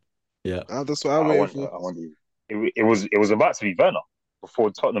 yeah, yeah. That's what I'm I waiting want. for. I want you. It was about to be Werner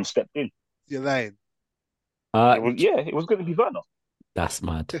before Tottenham stepped in. You're lying. Uh, It was going to be Werner. that's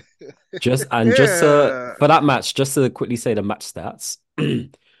mad. Just Yeah. for that match, just to quickly say the match stats.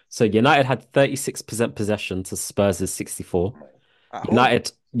 So United had 36% possession to Spurs' 64. At home.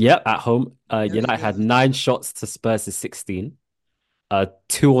 United, yep, at home. Yeah, United yeah. had 9 shots to Spurs' 16.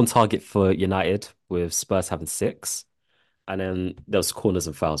 2 on target for United, with Spurs having 6. And then there was corners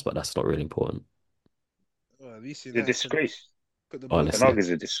and fouls, but that's not really important, Well, at least He's a United disgrace. put the ball in. Ten Hag honestly. is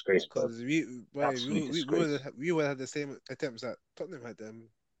a disgrace, bro. Because Absolute disgrace. we would have the same attempts that Tottenham had them.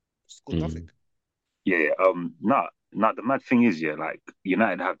 Scored nothing. Mm. Yeah. Not the mad thing is, yeah, like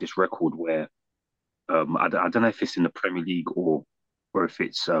United have this record where I don't know if it's in the Premier League or if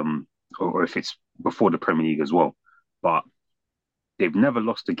it's or if it's before the Premier League as well, but they've never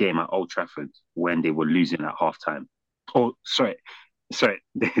lost a game at Old Trafford when they were losing at halftime. Oh, sorry,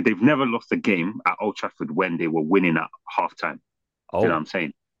 they've never lost a game at Old Trafford when they were winning at halftime. Do you know what Oh, I'm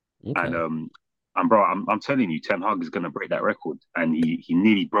saying? And okay. bro, I'm telling you, Ten Hag is gonna break that record, and he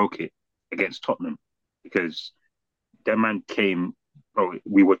nearly broke it against Tottenham because that man came. Bro,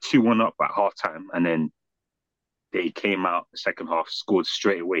 we were 2-1 up at halftime, and then they came out the second half, scored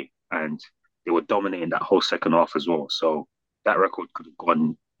straight away, and they were dominating that whole second half as well. So that record could have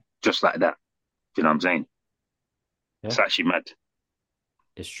gone just like that. Do you know what I'm saying? Yeah, It's actually mad.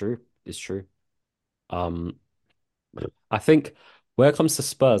 it's true. It's true. Um, I think where it comes to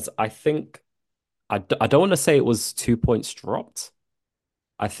Spurs, I think I don't want to say it was 2 points dropped.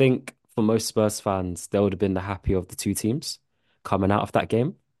 I think for most Spurs fans, they would have been the happier of the two teams coming out of that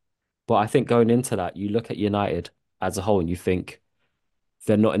game. But I think going into that, you look at United as a whole and you think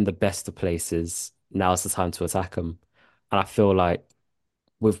they're not in the best of places. Now's the time to attack them. And I feel like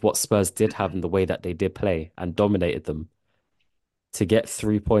with what Spurs did have in the way that they did play and dominated them, to get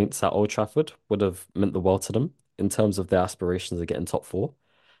 3 points at Old Trafford would have meant the world to them in terms of their aspirations of getting top four.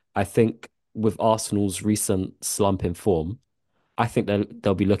 I think with Arsenal's recent slump in form, I think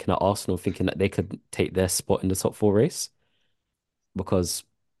they'll be looking at Arsenal thinking that they could take their spot in the top four race because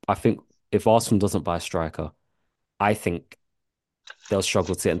I think if Arsenal doesn't buy a striker, I think they'll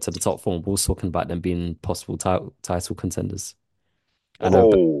struggle to get into the top four. And we're talking about them being possible title contenders. I know,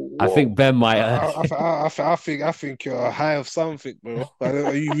 but Oh, I think whoa, Ben might. I think you're high of something, bro. I don't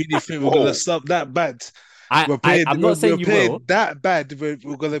know. You really think we're gonna whoa. stop that bad? I, We're I playing. I'm We're, not we're saying you playing will. that bad. We're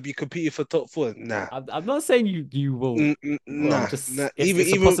gonna be competing for top four. Nah, I'm not saying you will. Well, I'm nah, nah. just Even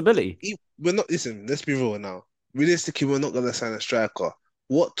it's a even possibility. we're not. Listen, let's be real now. Realistically, we're not gonna sign a striker.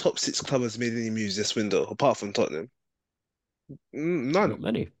 What top six club has made any moves this window apart from Tottenham? None. Not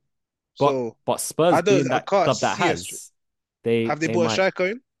many. But So Spurs being I that can't club that see us. has, they Have they they bought a might. striker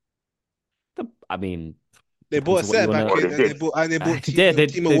in? I mean, They bought depends a on what you centre want back Well, to. they in, and they did. bought and they bought Yeah,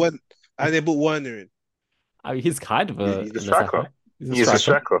 Timo Werner, and they bought Werner in. I mean, he's kind of He's a an striker. attacker. He's a He's a striker.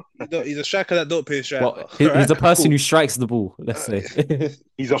 striker. He's a striker that don't play Well, striker. All he's right, a person cool. who strikes the ball, let's Uh, say.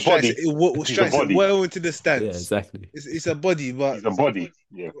 He's a strikes it, body. He's a strikes it body. well into the Yeah, stands. exactly. It's a body, but He's a body.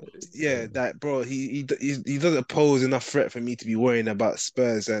 Yeah. yeah, that bro, he doesn't pose enough threat for me to be worrying about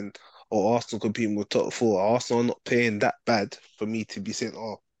Spurs and or Arsenal competing with top four. Arsenal are not playing that bad for me to be saying,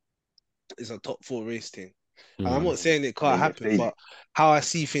 oh, it's a top four race thing. And I'm Mm. not saying it I can't mean, happen, but how I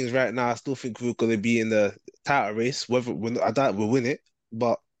see things right now, I still think we're going to be in the title race. Whether I doubt we'll win it,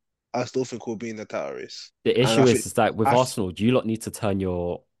 but I still think we'll be in the title race. The And I issue think is that with I, Arsenal, do you lot need to turn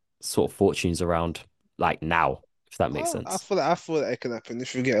your sort of fortunes around like now, if that makes I sense? feel that it can happen.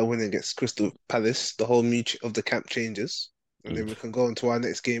 If we get a win against Crystal Palace, the whole mood of the camp changes, and Mm. then we can go into our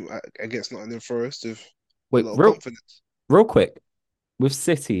next game against Nottingham Forest with a Wait, lot of real confidence. real quick. With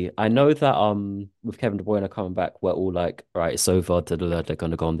City, I know that with Kevin De Bruyne coming back, we're all like, right, it's over, they're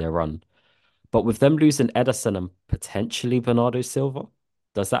gonna go on their run. But with them losing Ederson and potentially Bernardo Silva,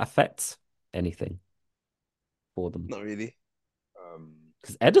 does that affect anything for them? Not really. um,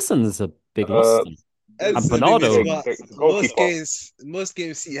 Because Ederson is a big loss uh, to them. And Ed's a big miss, Bernardo, but the goalkeeper. most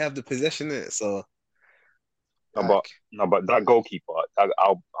games, City have the possession in it. So, No, but like, no, but that goalkeeper.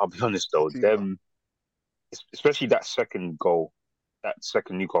 I'll be honest though. Them, especially that second goal, that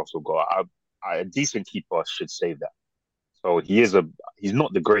second Newcastle goal. A decent keeper should save that. So he's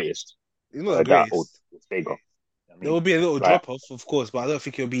not the greatest, he's not the that old greatest. Ortega. I There mean, will be a little like drop off, of course, but I don't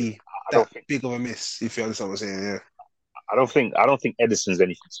think it'll be I don't that think big of a miss. If you understand what I'm saying, yeah. I don't think Edison's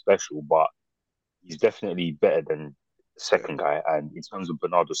anything special, but he's definitely better than the Yeah. second guy. And in terms of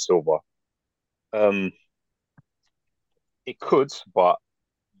Bernardo Silva, um, it could, but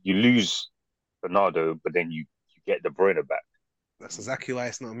you lose Bernardo, but then you get De Bruyne back. That's exactly why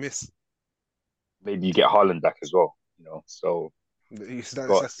it's not a miss. Maybe you get Haaland back as well. So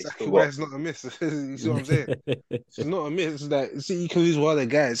That's they still exactly why got it's not a miss. You see what I'm saying? It's not a miss. It's like, see, you can lose one of the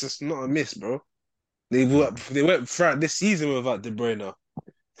guys. It's not a miss, bro. They went throughout this season without De Bruyne.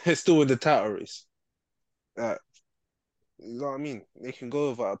 They're still in the title race. Uh, you know what I mean? They can go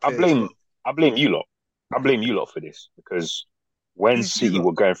without I players, blame but I blame you lot. I blame you lot for this because when who's you City lot?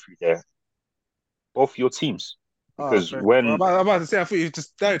 were going through both your teams, Oh, because fair. when I'm about to say, I thought you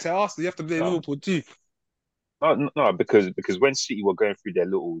just direct to Arsenal. You have to play no, Liverpool too. no, because when City were going through their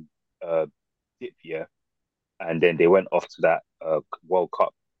little uh dip year, and then they went off to that World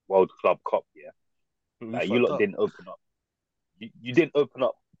Club Cup year, We like you fucked lot up. didn't open up. You didn't open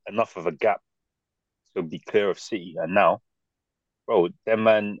up enough of a gap to be clear of City. And now, bro, them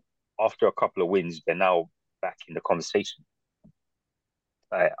man, after a couple of wins, they're now back in the conversation.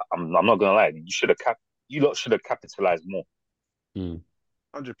 I'm not gonna lie, you lot should have capitalized more. Mm.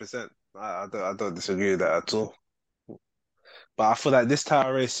 100%. I don't disagree with that at all. But I feel like this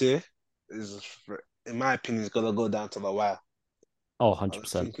title race here is, in my opinion, is gonna go down to the wire. Oh,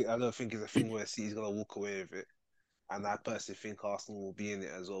 100%. I don't think it's a thing where City's gonna walk away with it. And I personally think Arsenal will be in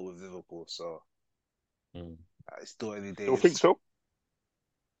it as well with Liverpool. So Mm. it's still early Don't think days. so?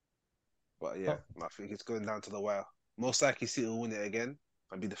 But yeah, I think it's going down to the wire. Most likely City will win it again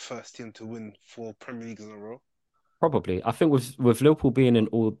and be the first team to win 4 Premier Leagues in a row. Probably. I think with Liverpool being in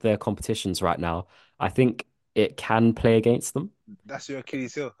all their competitions right now, I think it can play against them. That's your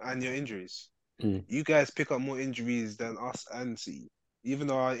Achilles heel and your injuries. Mm. You guys pick up more injuries than us and City. Even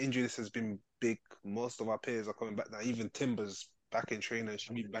though our injury list has been big, most of our players are coming back now. Even Timber's back in training,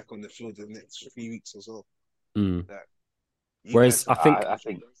 should be back on the field in the next 3 weeks or so. Mm. That you Whereas guys, I think I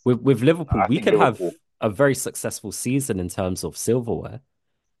think with Liverpool, I we think could have Liverpool. a very successful season in terms of silverware.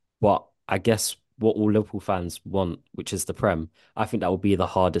 But I guess what all Liverpool fans want, which is the Prem, I think that will be the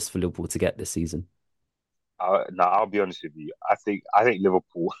hardest for Liverpool to get this season. Now I'll be honest with you. I think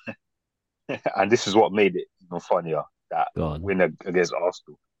Liverpool, and this is what made it even funnier that Go on. win against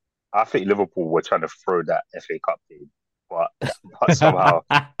Arsenal. I think Liverpool were trying to throw that FA Cup game, but but somehow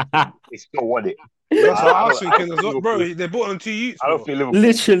they still won it. that's what I I was don't I don't thinking as think well, bro. Liverpool. They bought on 2 youths, I don't bro. think Liverpool.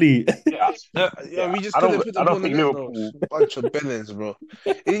 Literally. Yeah, Yeah, yeah. we just I couldn't don't. put the I ball don't in the think net, bro. Liverpool. Bunch of bellends, bro.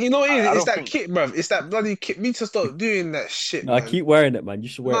 You know what it is? I It's don't that think. kit, bruv. It's that bloody kit. We need to stop doing that shit, No, man. keep wearing it, man. You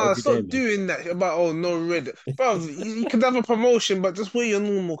should wear it Nah, every day, stop man. doing that about no red, bro. You could have a promotion, but just wear your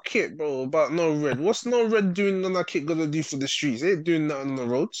normal kit, bro. About no red. What's no red doing on that kit gonna do for the streets? It ain't doing that on the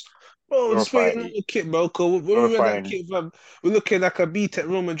roads, bro. Just wear your Glorify normal kit, bro. Cause when we wear that glorifying kit, fam, we're looking like a beat at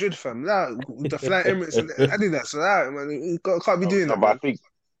Real Madrid, fam. That the Fly Emirates and Adidas, so that man, you can't be no, doing no, that, but I man. think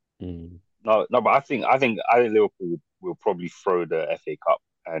Mm. no, no, but I think Liverpool will probably throw the FA Cup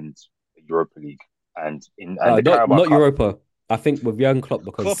and the Europa League and the Not Carabao not Cup. Europa. I think with Jurgen Klopp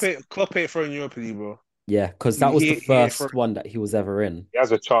because Klopp ain't throwing Europa League, bro. yeah, because that was the He ain't first throwing. one that he was ever in. He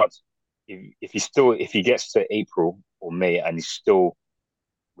has a chance if he gets to April or May and he's still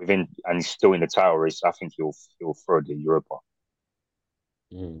in the title race. I think he'll throw the Europa.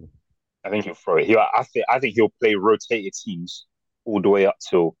 Mm. I think he'll throw it. I think he'll play rotated teams all the way up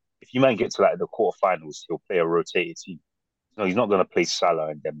till if you might get to like the quarterfinals, he'll play a rotated team. No, he's not going to play Salah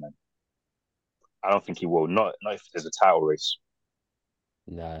and them, man. I don't think he will. Not if there's a title race.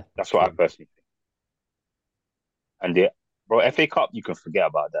 Nah, That's what I true. personally think. And bro, FA Cup, you can forget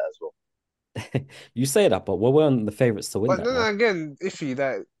about that as well. You say that, but we're one of the favorites to win But that then now. again, iffy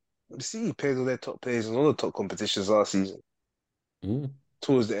that City played all their top players in all the top competitions last season Mm.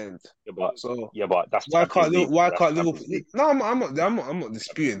 towards the end. Yeah, but So yeah, but that's why Champions can't League. why That's can't Liverpool? Champions League. No, I'm not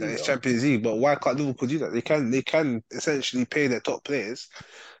disputing Champions that League, it's though. Champions League, but why can't Liverpool do that? They can essentially pay their top players.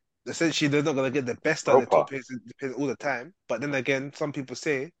 Essentially, they're not gonna get the best out of their top Europa. players all the time. But then again, some people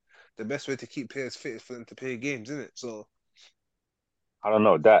say the best way to keep players fit is for them to play games, isn't it? So I don't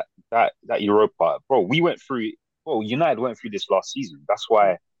know that Europa, bro. We went through. Well, United went through this last season. That's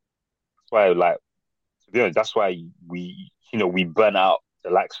why, like to be honest, that's why we burnt out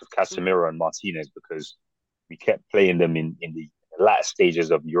the likes of Casemiro and Martinez because we kept playing them in the latter stages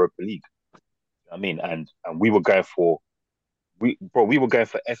of Europa League. I mean, and we were going for we were going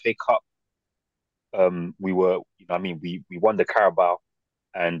for FA Cup. We were, we won the Carabao,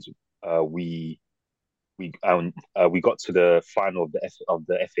 and we got to the final of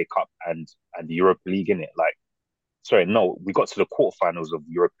the FA Cup and the Europa League in it. Like, sorry, no, we got to the quarterfinals of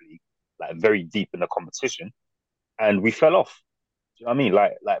the Europa League, like very deep in the competition, and we fell off. Do you know what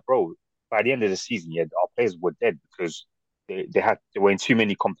I mean? Bro, by the end of the season, yeah, our players were dead because they were in too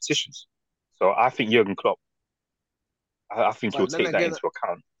many competitions. So I think Jurgen Klopp, I think he'll but then take that again, into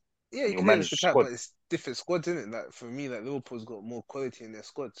account yeah, and you he'll can take manage this the account, squad. but it's different squads, isn't it? Like for me, like Liverpool's got more quality in their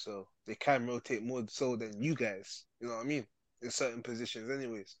squad, so they can rotate more so than you guys. You know what I mean? In certain positions,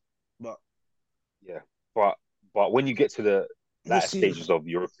 anyways. But Yeah, but when you get to the we'll latter see. stages of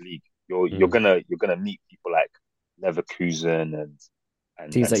Europa League, you're Mm. gonna meet people like Leverkusen Teams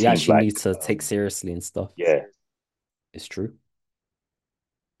and that you teams actually like need to take seriously and stuff. yeah, It's true.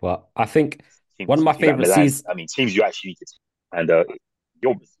 But I think one of my teams like favorite Milan. seasons, I mean, teams you actually need to. And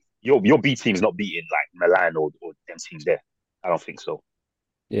your your B team's not beating like Milan or them teams there. I don't think so.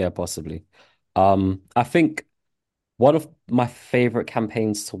 yeah, possibly. I think one of my favorite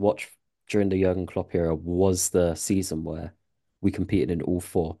campaigns to watch during the Jurgen Klopp era was the season where we competed in all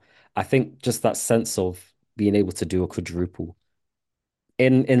four. I think just that sense of being able to do a quadruple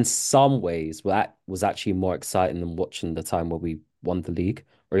in some ways, that was actually more exciting than watching the time where we won the league,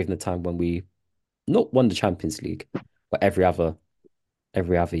 or even the time when we not won the Champions League, but every other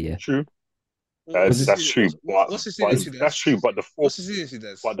year. True. What's the That's season? true. What's the season But It's, she that's does? true. But What's the season she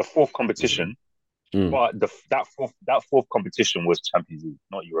does? the fourth competition, mm, but that fourth competition was Champions League,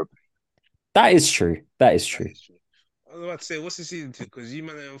 not Europa. that is true. That is That true. is true. I was about to say, what's the season two? Because you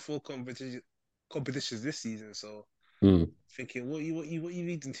might have four competitions this season. So Mm. thinking, what you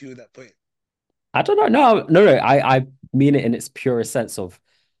leading to at that point? I don't know. No, no, no. I mean it in its purest sense of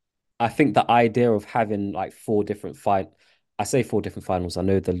I think the idea of having like I say four different finals. I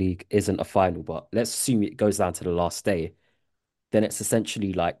know the league isn't a final, but let's assume it goes down to the last day. Then it's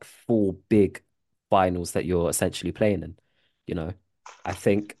essentially like four big finals that you're essentially playing in. You know, I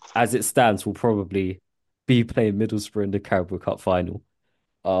think as it stands, we'll probably be playing Middlesbrough in the Carabao Cup final.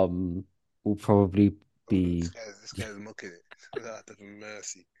 Um, we'll probably Oh, be. this guy's mocking it. God have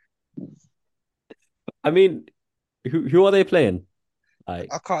mercy. I mean, who are they playing?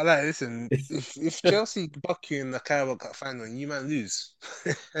 Like, I can't lie. Listen, if Chelsea buck you in the Carabao Cup final, you might lose.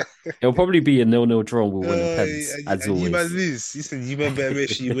 it'll probably be a 0-0 draw and we'll win on pens, as And you might always. lose. Listen, you better make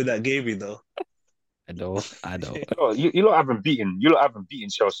sure you win that game, you know. I know, I know. Oh, you lot haven't beaten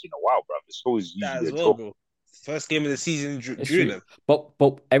Chelsea in a while, bro. It's always That usually as a well, draw. bro. First game of the season It's drew true. them. But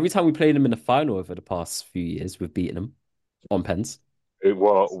every time we played them in the final over the past few years, we've beaten them on pens. It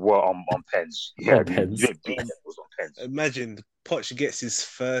were on pens. Yeah, On you pens. didn't beat them. It was on pens. Imagine Poch gets his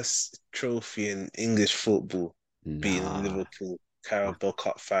first trophy in English football, beating Nah. Liverpool Carabao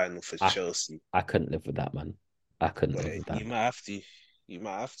Cup final for I, Chelsea. I couldn't live with that, man. I couldn't But live with that. you might have to. You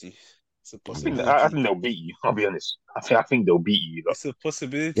might have to. It's a I possibility. think they'll beat you. I'll be honest. I think they'll beat you. Lot. It's a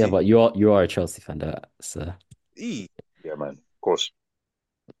Yeah, possibility. but you are a Chelsea fan, though, so E. Yeah, man. Of course,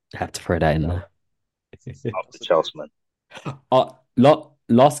 I have to throw that in there. up the Chelsea, man.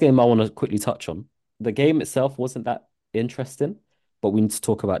 Last game I want to quickly touch on. The game itself wasn't that interesting, but we need to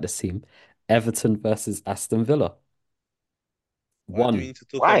talk about this team. Everton versus Aston Villa. Why do we One, need to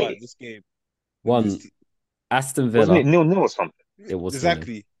talk about Why? this game? one. Aston Wasn't Villa. it 0-0 or something? It was 0-0.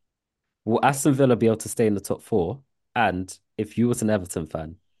 Exactly. Will Aston Villa be able to stay in the top four? And if you was an Everton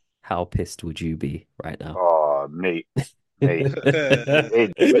fan, how pissed would you be right now? Oh, mate. I They, know. I they're,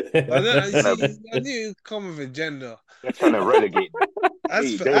 see. I knew you'd come with a gender. they're trying to relegate them.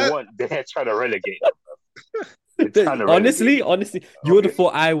 As for, They're trying to relegate them. They're trying to Honestly, relegate honestly, you them. would have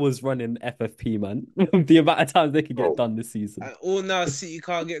thought I was running FFP, man. The amount of times they could get Bro, done this season, and all now City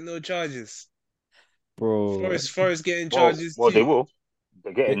can't get no charges. bro. Forest getting charges well, they too. will.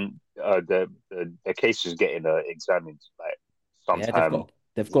 They're getting their case is getting examined like Yeah, they've sometime.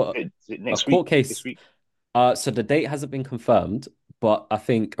 got Is it a next court week? This case. week? So the date hasn't been confirmed, but I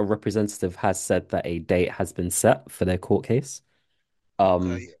think a representative has said that a date has been set for their court case.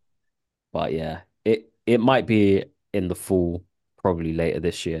 Um, Okay, but yeah, it might be in the fall, probably later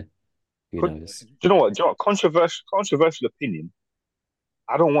this year. Who knows? Do you know what? Controversial opinion.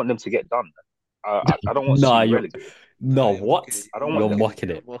 I don't want them to get done. I don't want Nah, City you're relegated. no you're mocking what? it. I don't You're want them. mocking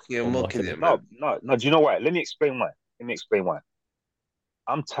it. You're You're mocking mocking it, it. man. No. Do you know why? Let me explain why.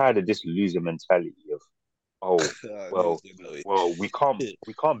 I'm tired of this loser mentality of, oh, we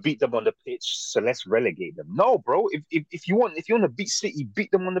can't beat them on the pitch, so let's relegate them. No, bro. If you want to beat City,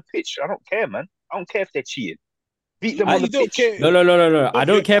 beat them on the pitch. I don't care, man. I don't care if they're cheating. Beat them on You the don't pitch. care. No. I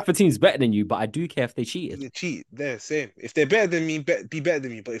don't Okay, care if a team's better than you, but I do care if they cheated. they cheat. They're same. If they're better than me, be better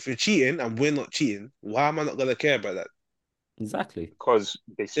than me. But if you're cheating and we're not cheating, why am I not gonna care about that? Exactly. Because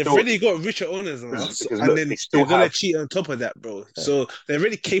they They've still already got richer owners than us, because and look, then they still they're gonna have cheat on top of that, bro. Yeah. So they're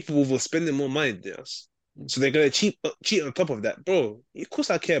really capable of spending more money than us. So they're gonna cheat on top of that, bro. Of course,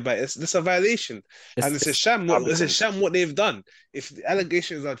 I care about it. It's a violation, and it's a sham. It's a sham what they've done. If the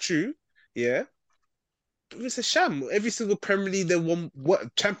allegations are true, yeah, it's a sham. Every single Premier League they won,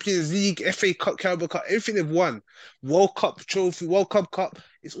 what Champions League, FA Cup, Carabao Cup, everything they've won, World Cup trophy, World Cup cup,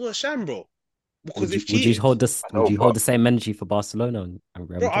 it's all a sham, bro. Because they've Would you cheated. hold this? I know, Would you hold but the same energy for Barcelona and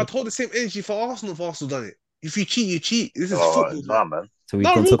Real Bro, Madrid? I'd hold the same energy for Arsenal if Arsenal done it. If you cheat, you cheat. This is football, nah, man. man. So we No,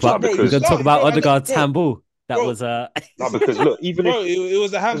 can real talk about talk, bro. we You can talk start, about bro. Odegaard's handball. That bro, was No, because look, even bro. if It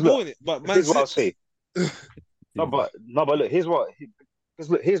was a because handball look, in it, but man here's what I'll slipped. say. No, but look, because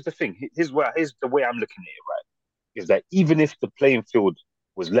look, here's the thing. Here's the way I'm looking at it, right? Is that even if the playing field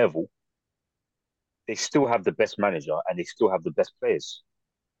was level, they still have the best manager and they still have the best players.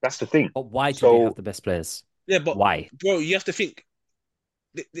 That's the thing. But why do they have So the best players? Yeah, but Why? bro, you have to think.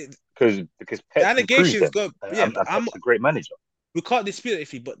 The because Pep can prove allegations them, go. Yeah, and but Pep's a great manager. we can't dispute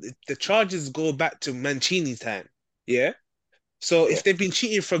it, but the charges go back to Mancini's time. Yeah. So Yeah. if they've been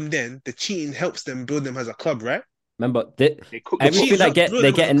cheating from then, the cheating helps them build them as a club, right? Remember, They everything cooked Cheating us. that helps they're build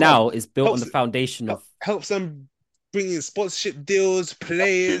them as a getting club. now is built on Helps the foundation of helps them bring in sponsorship deals,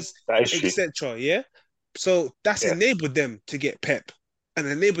 That's true. players, That is true. etc. Yeah. So that's Yeah, enabled them to get Pep and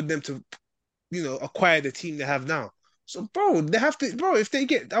enabled them to, acquire the team they have now. So, bro, they have to, bro. If they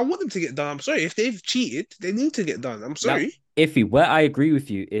get, I want them to get done. I'm sorry. If they've cheated, they need to get done. I'm now. sorry. Iffy, where I agree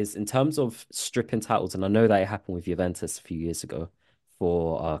with you is in terms of stripping titles, and I know that it happened with Juventus a few years ago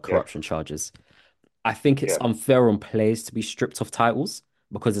for yeah, corruption charges. I think it's yeah. unfair on players to be stripped of titles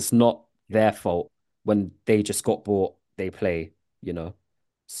because it's not their fault when they just got bought, they play, you know.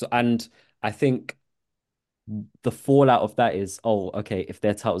 So, and I think the fallout of that is, oh, okay, if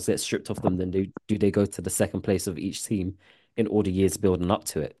their titles get stripped off them, then do they go to the second place of each team in all the years building up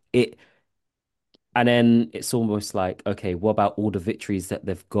to it? And then it's almost like, okay, what about all the victories that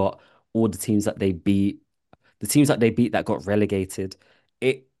they've got, all the teams that they beat, the teams that they beat that got relegated?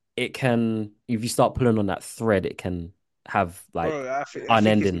 It can, if you start pulling on that thread, it can have like Bro, I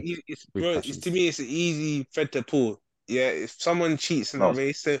think it's unending easy. It's to repercussions. me, it's an easy thread to pull. Yeah, if someone cheats in a No,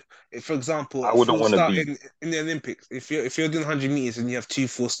 race, so if, for example, I a wouldn't full want to start be. in the Olympics, if you're doing 100 meters and you have two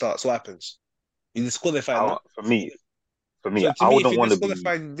full starts, what happens? You disqualified, no? For me, So to I me, if wouldn't you're want to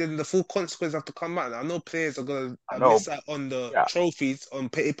be. disqualified, then the full consequences have to come out. I know players are gonna I know. miss out on the Yeah, trophies on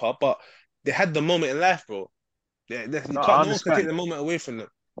paper, but they had the moment in life, bro. You no, I no one can take understand. the moment away from them.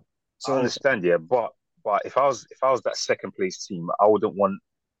 I So, understand. Yeah, but if I was that second place team, I wouldn't want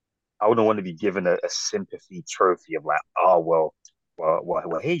to be given a sympathy trophy of like, oh well,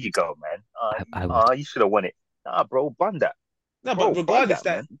 here you go, man. I would. You should have won it. Nah, bro, bun that, no, but bro, bun regardless, that,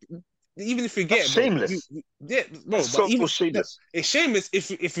 that man. even if we That's get it, bro, shameless. yeah, bro. That's But so even no, shameless. it's shameless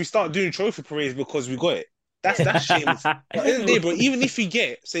if we start doing trophy parades because we got it. That's shameless. But in the day, bro, even if we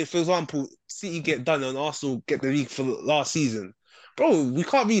get, say, for example, City get done and Arsenal get the league for last season, bro, we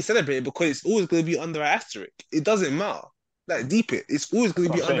can't really celebrate it because it's always going to be under an asterisk. It doesn't matter. Like deep it, it's always going That's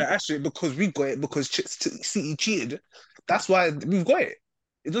to what I'm be under saying. an asterisk because we got it because City cheated. That's why we've got it.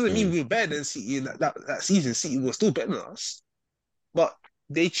 It doesn't mean Mm. we were better than City in that season. City was still better than us, but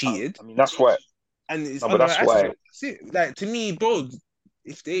they cheated I mean, that's why. and it's No, but under an that's why. asterisk. That's it. Like to me, bro,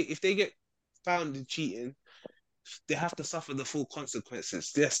 if they get found in cheating, they have to suffer the full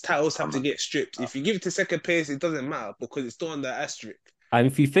consequences. Their titles have to Um, get stripped. uh, If you give it to second place, it doesn't matter because it's still under asterisk. And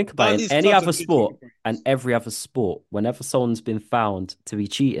if you think about None it, of in these any clubs are other doing trophy sport and points. every other sport, whenever someone's been found to be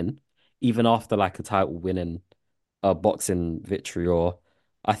cheating, even after like a title winning, a boxing victory, or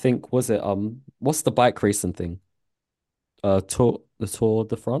I think was it what's the bike racing thing? Tour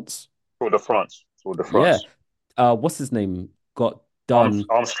de France? Tour de France, Tour de Yeah. France. What's his name? Got done.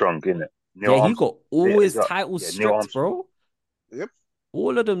 Armstrong, isn't it? Neil Yeah, he Arms. got all his titles Yeah, Neil stripped, Armstrong. bro. Yep.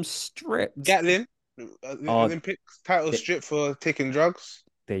 All of them stripped. Gatlin, Uh, Olympics title th strip for taking drugs.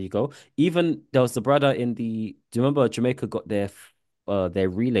 there you go. Even there was the brother in the. Do you remember Jamaica got their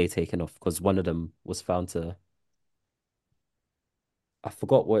relay taken off because one of them was found to. I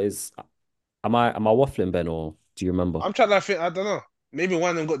forgot what is. Am I waffling, Ben, or do you remember? I'm trying to think. I don't know. Maybe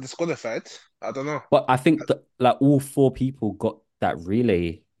one of them got disqualified. I don't know. But I think that like all four people got that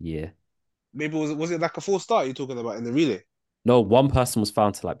relay year. Maybe was it like a full start you're talking about in the relay? No, one person was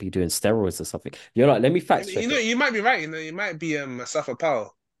found to like be doing steroids or something. You're like, let me fact check it. You might be right. You might be Safa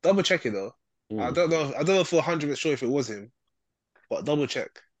Powell. Double check it though. I Mm. don't know. I don't know for 100% sure if it was him, but double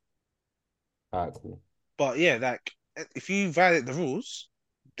check. All right, cool. But yeah, like if you violate the rules,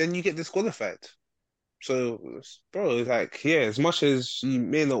 then you get disqualified. So, bro, it's like yeah, as much as you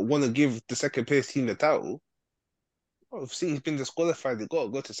may not want to give the second place team the title, bro, if City's been disqualified, they got to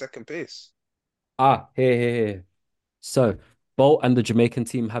go to second place. Here. So, Bolt and the Jamaican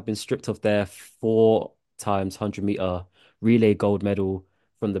team have been stripped of their 4 times 100-meter relay gold medal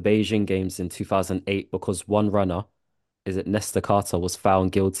from the Beijing Games in 2008 because one runner, is it Nesta Carter, was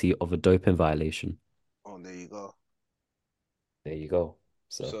found guilty of a doping violation. Oh, there you go. There you go.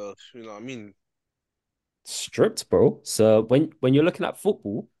 So, So you know what I mean. stripped, bro. So when you're looking at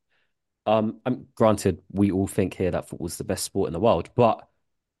football, I'm granted we all think here that football's the best sport in the world, but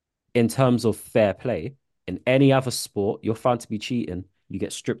in terms of fair play, in any other sport, you're found to be cheating, you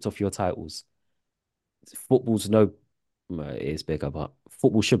get stripped of your titles. Football's no, well, it is bigger, but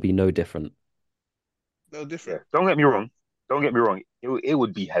football should be no different. No Yeah, different. don't get me wrong. Don't get me wrong. It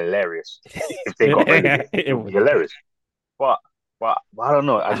would be hilarious if they got relegated. It It would be would. hilarious. But but I don't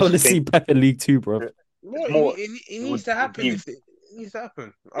know. I I want to just see think Pep in League Two, bro. No, it's more. it It needs would to it'd happen be if it needs to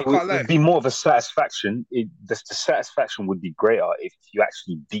happen. I can't lie. it'd be more of a satisfaction. The satisfaction would be greater if you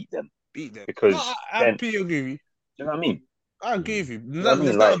actually beat them Beat them. No, because I then pretty agree with you. you know what I mean. I agree Mm. with you. You know what I mean?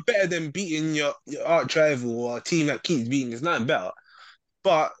 There's Like nothing better than beating your arch rival or a team that keeps beating. There's nothing better.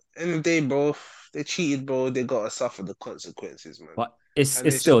 But in the day, bro, they cheated, bro. They gotta suffer the consequences, man. But it's And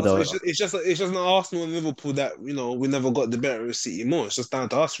it's still though. it's just not Arsenal and Liverpool that we never got the better of City more. It's just down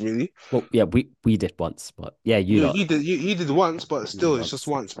to us, really. Well, yeah, we did once, but yeah, you lot You did once, but you did still, it's just once.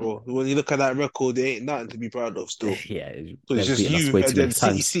 once, bro. When you look at that record, there ain't nothing to be proud of still. Yeah, So it's they've just beaten us you way and too many then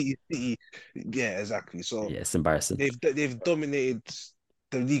times. City. Yeah, exactly. So Yeah, it's embarrassing. they've dominated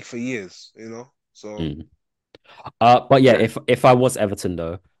the league for years, So Mm. But yeah, Yeah. if I was Everton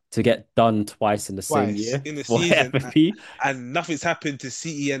though, to get done twice in the same twice year in the for season, FFP, and nothing's happened to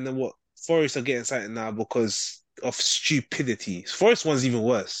City, and then what? Forest are getting something now because of stupidity. Forest one's even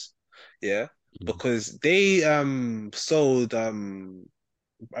worse, yeah, mm. because they sold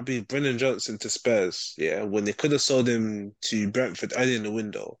Brennan Johnson to Spurs, yeah, when they could have sold him to Brentford early in the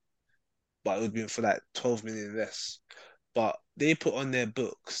window, but it would have been for like 12 million less. But they put on their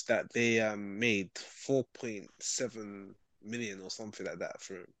books that they made 4.7 million or something like that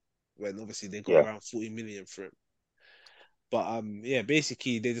for him, when obviously they got Yeah. around 40 million for him. But yeah,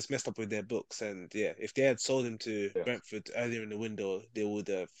 basically they just messed up with their books, and yeah, if they had sold him to Yeah. Brentford earlier in the window, they would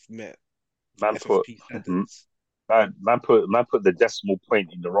have met Man put FFP standards. man put the decimal point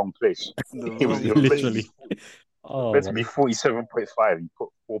in the wrong place. The It wrong was meant to place. be Literally. Oh meant to be man, 47.5. He put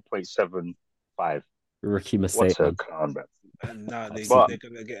 4.75. rookie What mistake, a man. clown, man. And now But they're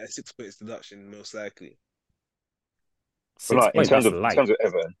gonna get a 6 points deduction most likely. Six no, point, that's in light. terms of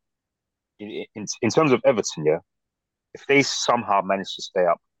Everton, in terms of Everton, yeah, if they somehow manage to stay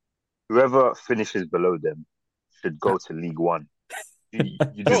up, whoever finishes below them should go to League One.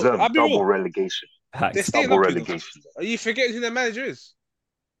 You Bro, I'll deserve be double real. relegation. They're Facts. staying Double up, you know. relegation. Are you forgetting who their manager is?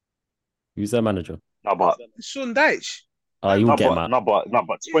 Who's their manager? No, but It's Sean Dyche. You will Man, get him out. no, but yeah,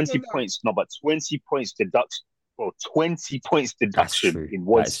 20 points. No, but 20 points deduction. Well, 20 points That's deduction true. in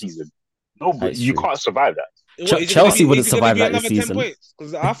one season. No, That but is you true. can't survive that. What is it gonna be? Chelsea wouldn't Is it gonna survive be that this another 10 season. points?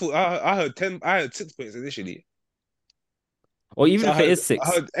 Because I thought I heard 10. I heard 6 points initially. Or even So if it is I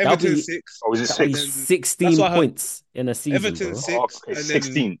six, heard Everton six, Or is it that'll be and six? then that's 16 what I heard. points in a season, Everton bro. Oh, six, okay, and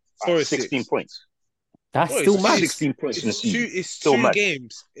then 16. Forest 16 six. points. That's Bro, it's still just mad. six. 16 points in the season. It's Still two mad.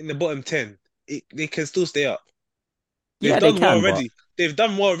 games in the bottom 10. They can still stay up. They've Yeah, they done well can, but already. They've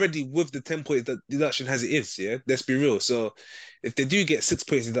done well already with the 10 point deduction as it is. Yeah, let's be real. So if they do get 6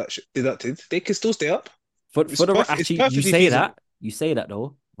 points deducted, they can still stay up. for the It's actually, perfectly feasible. you say that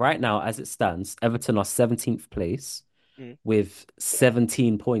though. Right now, as it stands, Everton are 17th place Mm. with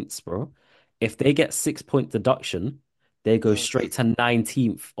 17 points, bro. If they get 6 point deduction, they go Uh, straight to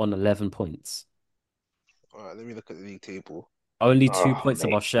 19th on 11 points. all right, let me look at the league table. Only two Oh, points mate.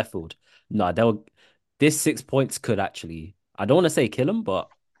 above Sheffield. No, they'll this 6 points could actually, I don't want to say kill them,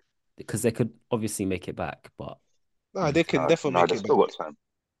 but because they could obviously make it back, but No, they can definitely No, make they it still back. got time.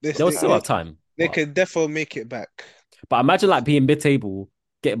 they'll still have time. They But can definitely make it back. imagine like being mid-table,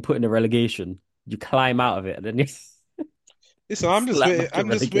 getting put in a relegation, you climb out of it, and then you Listen, slap back in I'm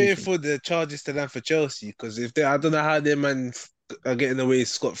just waiting relegation. for the charges to land for Chelsea because if they, I don't know how their man are getting away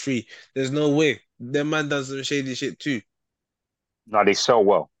scot free. There's no way their man does some shady shit too. No, they sell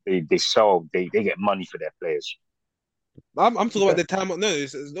well. They sell. They get money for their players. I'm To be talking about fair. the time. No,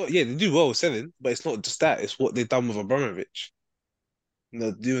 it's not. Yeah, they do well selling, but it's not just that. It's what they've done with Abramovich.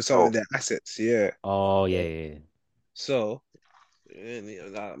 Doing something with Oh, their assets. Yeah. Oh yeah, yeah, yeah. So,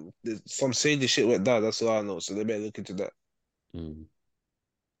 some shady shit went down. That's all I know. So they better look into that. Mm.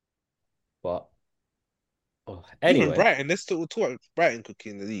 But Even anyway, Brighton, let's talk about Brighton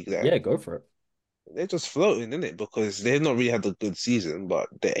cooking in the league. Like, yeah, go for it. they're just floating, in it? Because they've not really had a good season, but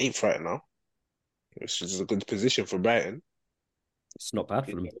they ain't right now. Which is a good position for Brighton. It's not bad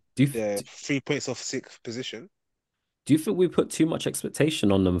for them. Do you They're 3 points off sixth position. do you think we put too much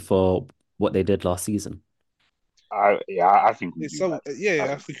expectation on them for what they did last season? I think we It's do, some, man.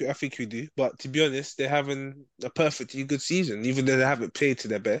 yeah, I think we do. But to be honest, they're having a perfectly good season, even though they haven't played to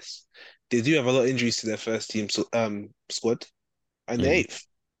their best. They do have a lot of injuries to their first team squad, and they're Mm. eighth.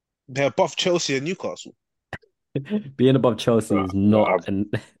 They're above Chelsea and Newcastle. Being above Chelsea Look, is look, not an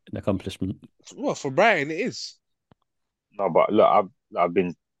accomplishment. Well, for Brighton, it is. no, but look, I've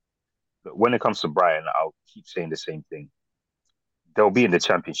been when it comes to Brighton, I'll keep saying the same thing. They'll be in the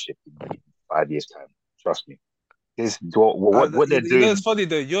championship in 5 years' time. Trust me. This what they're It's doing funny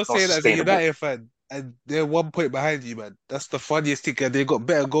though. You're is not saying that as a sustainable. United fan, and they're 1 point behind you, man. That's the funniest thing. And they got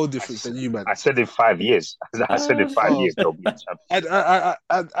better goal difference than you, man. I said in 5 years. I said in five Oh, years they'll be in the championship.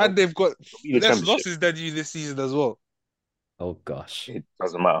 and they've got They'll be in the less championship. losses than you this season as well. Oh gosh, It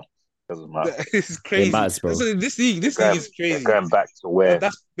doesn't matter. Doesn't matter. It's it crazy. matters, bro. This league is They're crazy. going back to where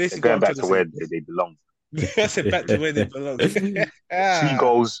That's they're basically what going I'm back trying to to where say. they belong. That's it, back to where they belong. The Ah.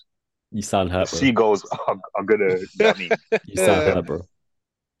 seagulls, You sound the hurt, bro. seagulls are gonna. I mean, You sound hurt, bro.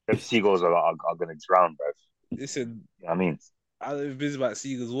 them seagulls are gonna drown, bro. Listen, You know what I mean? I don't know if it's about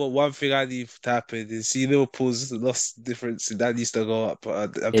Seagulls. What one thing I need to happen is see Liverpool's lost difference. That needs to go up.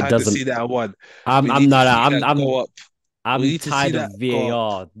 I'm It tired to doesn't. see that at one. I'm. We I'm need to no. No. see that go up. We I'm need to see tired of that go up.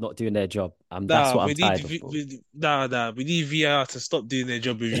 VAR not doing their job. That's Nah, what I'm we need tired of, bro. we need VAR to stop doing their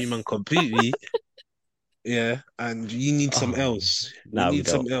job with you man completely. Yeah, and you need some Oh, else. We no, we need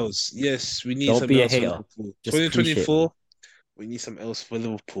some don't. else. Yes, we need Don't some be a else for hater. Liverpool. Just appreciate me. 2024, we need some else for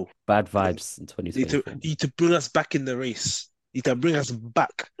Liverpool. Bad vibes in You 2024. need to bring us back in the race. You can bring us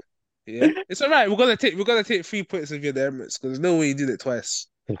back. Yeah, it's all right. We're gonna take 3 points of you at the Emirates because there's no way you did it twice.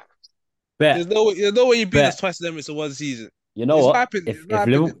 Bet, There's no way you beat us bet. twice in the Emirates in one season. You know It's not what? happening. If It's not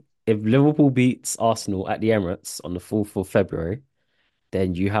if happening. Liverpool beats Arsenal at the Emirates on the 4th of February,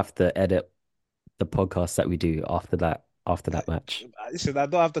 then you have to edit the podcast that we do after that match. Listen, I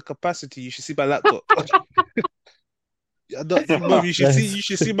don't have the capacity. You should see my laptop. I don't, bro, you should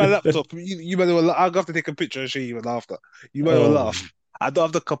see my laptop. You might well, I'll have to take a picture and show you after. You might well Oh. laugh. I don't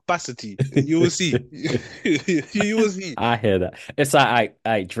have the capacity. You will see. You will see. I hear that. It's like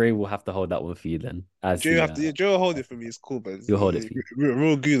I Dre will have to hold that one for you then. As Joe the have to. Joe hold it for me. It's cool, man. you'll hold it for you.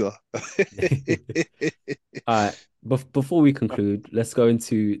 Real gooner. All right. Before we conclude, let's go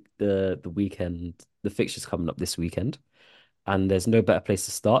into the weekend, the fixtures coming up this weekend. And there's no better place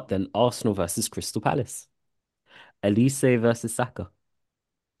to start than Arsenal versus Crystal Palace. Elise versus Saka.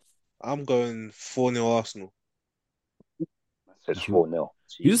 I'm going 4-0 Arsenal. It says 4-0.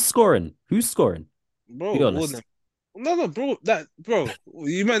 Who's scoring? Who's scoring? Bro, Be all honest. them. No, bro,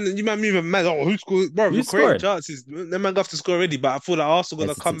 you man moving mad. Oh, who scored? Bro, we're Who's creating scoring? chances. Them man have to score already, but I feel like Arsenal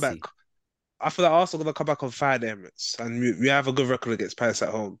gonna come back. Hesitancy. I feel like Arsenal gonna come back on fire at the Emirates, and we have a good record against Palace at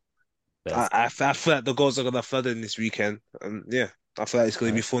home. Bears. I feel like the goals are gonna flood in this weekend, and yeah, I feel like it's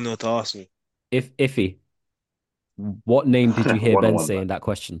gonna be 4-0 to Arsenal. If Iffy, what name did you hear Ben 1-1, say man. in that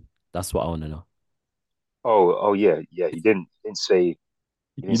question? That's what I want to know. Oh yeah, yeah. He didn't say he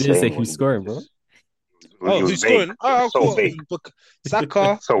You didn't didn't say say anyone. who's scoring, bro. Oh, He was who's vague. scoring? It was Oh, so cool. vague.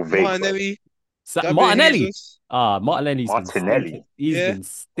 Saka, So vague, bro. Martinelli, Gabriel Martinelli. Jesus, Martinelli's been Martinelli. stinking. He's Yeah. been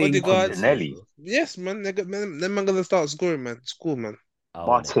stinking. Odegaard. this year, Martinelli. bro. Yes, man. Them man gonna start scoring, man. It's cool, man. I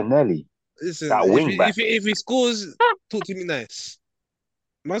want it. Martinelli. Listen, That wing back. if he scores, talk to me nice.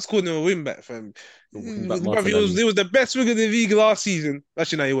 Man scored him a win back, fam. Wing back Bruv, he Martinelli. was the best winger in the league last season.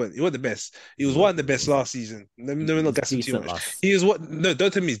 Actually, no, he wasn't. He wasn't the best. He was one of the best last season. Let me not gas him too Decent much. last. He is what? No,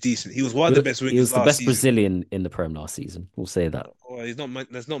 don't tell me he's decent. He was one of the best He wingers was the last best season. Brazilian in the Prem last season. We'll say that. Oh, he's not.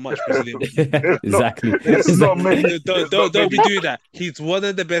 There's not much Brazilian. Exactly. There's not many. Don't be doing that. He's one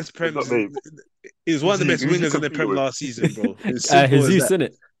of the best There's not Prems. many. He's one of the best Who's he wingers in the compete Prem with? last season, bro. It's simple as Jesus, that.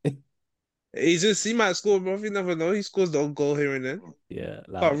 innit? He might score, bro. You never know. He scores the odd goal here and there. Yeah.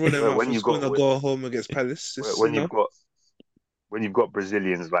 Can't rule him out When for you've scoring got a goal home against Palace. It's, when you you've know. got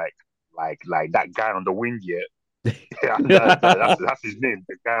Brazilians like that guy on the wing, yeah, that's his name,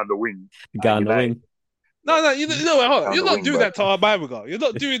 the guy on the wing. The guy on the United. wing. No, you know, hold on. Down You're the not wing, doing bro. that to our Bible. You're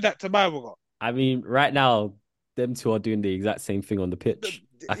not doing that to Bible. I mean, right now, them two are doing the exact same thing on the pitch.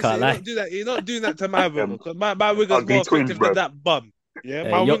 I can't lie. You're not doing that to my winger. Because my winger's Ugly more twins, effective bro. than that bum. Yeah,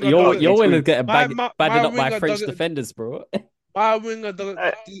 Hey, my winger your doesn't. winner's getting My badded up by winger French doesn't. defenders, bro. My winger doesn't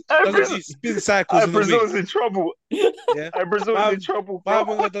Brazil- do spin cycles on the wing. Brazil's in trouble. Yeah, Brazil's in trouble, my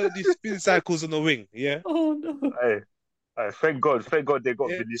bro. winger doesn't do spin cycles on the wing. Yeah. Oh no. Thank God they got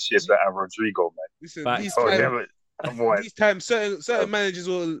Yeah. Vinicius and Rodrigo, man. Listen, Facts. these Oh, times, never. Otherwise, these times, certain Um, managers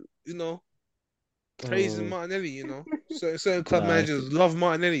will, praising Oh, Martinelli. Certain club Nah. managers love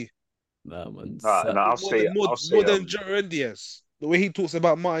Martinelli. nah, man. I'll say More than Jota Diaz. The way he talks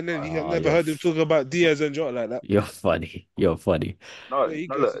about Martinelli, I've never yeah. heard him talk about Diaz and Jota like that. You're funny. You're funny. no, Yeah, he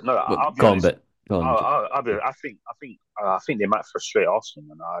no, goes- look, no. But I'll be go on, honest. but go on. I think they might frustrate Arsenal,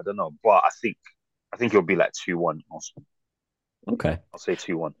 man. I don't know, but I think it'll be like 2-1 Arsenal. Okay. I'll say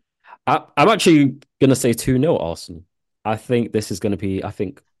 2-1. I'm actually gonna say 2-0 Arsenal. I think this is gonna be. I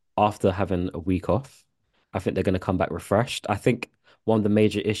think after having a week off, I think they're gonna come back refreshed. I think one of the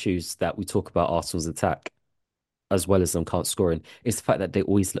major issues that we talk about Arsenal's attack, as well as them can't scoring, is the fact that they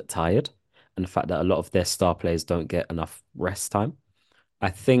always look tired, and the fact that a lot of their star players don't get enough rest time. I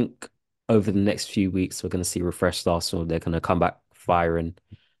think over the next few weeks we're gonna see refreshed Arsenal. They're gonna come back firing,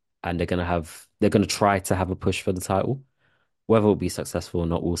 and they're gonna try to have a push for the title. Whether it'll be successful or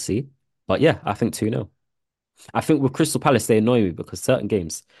not, we'll see. But yeah, I think 2-0. I think with Crystal Palace, they annoy me because certain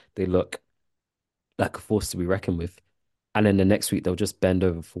games, they look like a force to be reckoned with. And then the next week, they'll just bend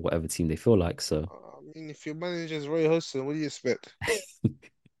over for whatever team they feel like. So, I mean, if your manager's Roy Hodgson, what do you expect?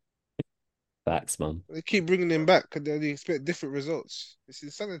 facts, man. They keep bringing him back because they expect different results. It's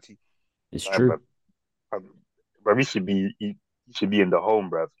insanity. It's true. But we should be He should be in the home,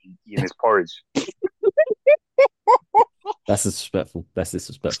 bruv, eating his porridge. That's disrespectful. That's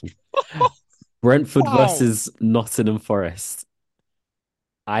disrespectful. Brentford Wow. versus Nottingham Forest.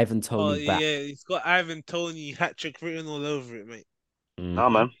 Ivan Oh Toney back. yeah, he's got Ivan Toney hat trick written all over it, mate. Nah, Hmm.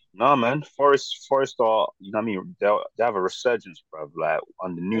 man. Nah, man. Forest are, you know what I mean? They have a resurgence, bruv, like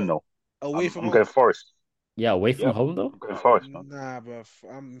on the new Uh, no. Away I'm from I'm home. going Forest. Yeah, away from Yep, home though. I'm going Forest, man. Nah, bro.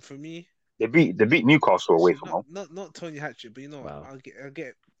 For me, They beat Newcastle away actually, from not home. not not Tony Hatchet, but you know what? Wow. I'll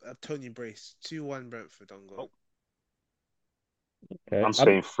get a Tony brace. 2-1 Brentford on goal. Oh, Okay. I'm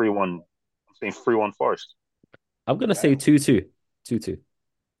saying 3-1. I'm saying 3-1 Forest. I'm gonna say 2-2. 2-2.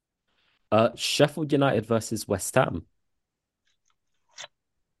 Sheffield United versus West Ham.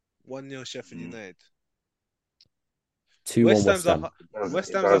 1-0 Sheffield Mm, United. 2-1 West Ham's West a Ham. hu- it does.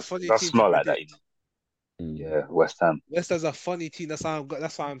 West It Ham's a does. It funny does team to smell like that, you know. predict. Mm. Yeah, West Ham. West Ham's a funny team. That's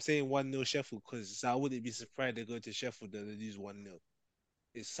why I'm saying 1-0 Sheffield, because I wouldn't be surprised they go to Sheffield and they lose 1-0.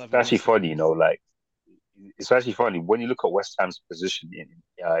 It's It's something actually else about funny, you know. West Like it's actually funny when you look at West Ham's position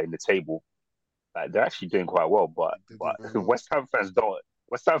in the table. Like they're actually doing quite well, but Ham. They do but very well. West Ham fans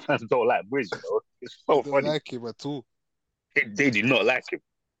don't like Bridge, you know. It's They so don't funny. like him at all. They do not like him.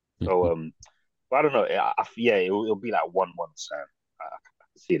 So but I don't know. Yeah, it'll be like 1-1. So I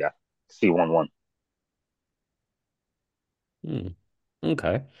can see that. See 1-1. Hmm.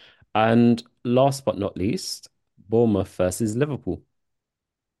 Okay. And last but not least, Bournemouth versus Liverpool.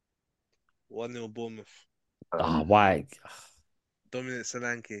 1-0 Bournemouth. Ah, Um, why? Dominic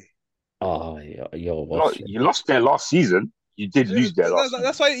Solanke. Oh, you're you watching. lost there last season. You did Yeah, lose there last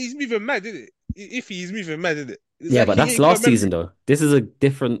that's season. why he's moving mad, isn't it? If he's moving mad, isn't it? It's Yeah, like but he that's ain't got a last season memory. though. This is a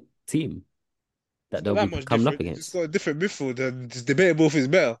different team It's that not they'll that be much coming up different. He's just against. got a different midfield, and it's debatable if it's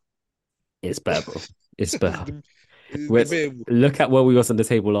better. It's better, bro. It's It's, better. de- it's Let's debatable. look at where we was on the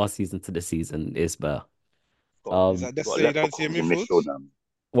table last season to this season. It's better. Is Um, that You got necessarily down to your leprechauns in midfield? midfield now.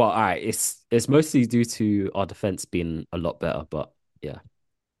 well, all right. It's mostly due to our defense being a lot better, but yeah.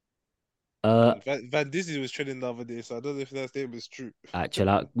 Uh, Van Dizzy was trending the other day, so I don't know if that statement is true. all right, chill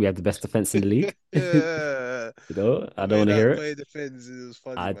out. We have the best defense in the league. Yeah, You know, I the don't way want to hear that it. boy defends it was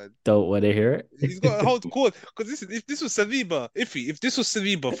funny, I man. don't want to hear He's got a hold it. court because if this was Saliba, if this was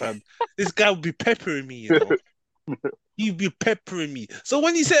Saliba, fam, this guy would be peppering me, you know. He'd be peppering me. So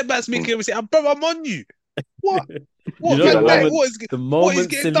when he said about Mm. making him say, "Bro, I'm on you." What? You What know, Yeah, Van Dijk? like the What is moment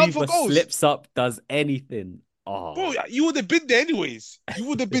getting done for Saliba goals? slips up, does anything. Bro, Oh, you would have been there anyways. You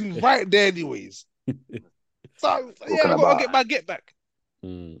would have been right there anyways. So yeah, talking I'll about. get my get back.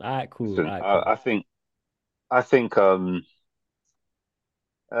 all right, cool. All Listen, right, cool. I think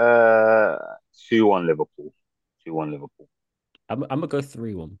uh 2-1 Liverpool. 2-1 Liverpool. I'm gonna go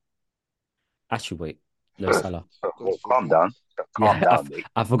 3-1. Actually, wait, no Salah. God Well, calm forbid. down. Calm Yeah, down, mate.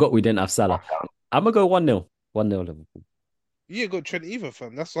 I forgot we didn't have Calm Salah. down. I'm gonna go 1-0. 1-0 Liverpool. You ain't got Trent either,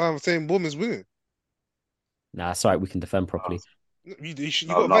 fam. That's why I'm saying Bournemouth's winning. Nah, it's all right. We can defend No, properly.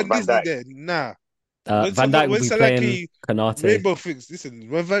 You no, got no, Van Van Disney Dijk. there. Nah. Van Dijk will When be playing Solanke Kanate. Rainbow fix,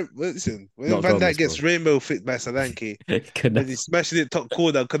 when Not Van Dijk Gomez, gets bro. rainbow fit by Solanke Could and he's smashing it top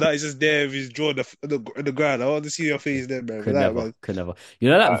corner, Kanate just there with his jaw in the ground. I want to see your face there, man. could Relax, never, man. could never. You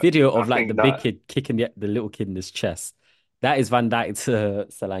know that I, video I of like the think big that. kid kicking the little kid in his chest? That is Van Dijk to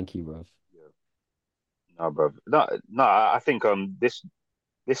Solanke, bro. No, bro. No, no. I think this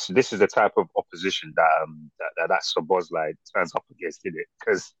is the type of opposition that Szoboszlai like turns up against, in it?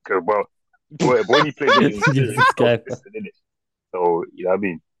 Because when he plays against Syria, This he's so guy. consistent, in it. So you know what I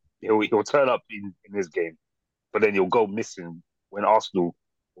mean. He'll turn up in this game, but then he'll go missing when Arsenal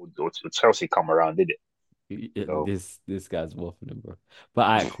or Chelsea come around, did it? So This guy's waffling, bro. But all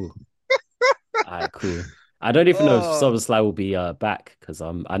right, cool. All right, cool. I don't even know if Oh, Szoboszlai will be back because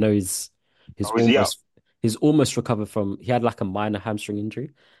I know he's how is he out? almost recovered from he had like a minor hamstring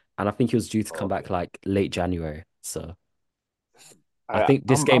injury, and I think he was due to Oh, come back okay. like late January. So I I, think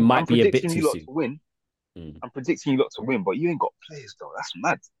this I'm game I'm I'm might be a bit predicting too you lot soon. to win. Mm. I'm predicting you lot to win, but you ain't got players though. That's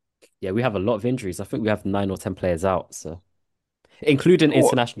mad. Yeah, we have a lot of injuries. I think we have 9 or 10 players out, so including You know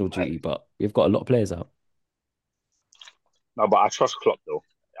what? international Like, duty, but we've got a lot of players out. no, but I trust Klopp though.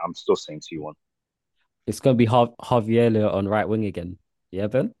 I'm still saying 2-1. It's gonna be Javier on right wing again. Yeah,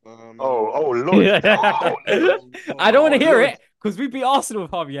 Ben? Oh Lord. Oh Lord. I don't want Oh to hear Lord. it because we beat Arsenal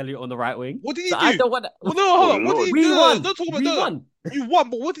with Harvey Elliott on the right wing. what did he So I do? don't want Well, to. no, Oh hold on. What did Lord. he We do? No, won. don't talk about We that. won. You won,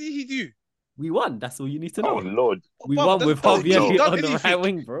 but what did he do? We won. That's all you need to Oh know. Lord. We But won with doesn't Harvey mean he Elliott done on the anything. right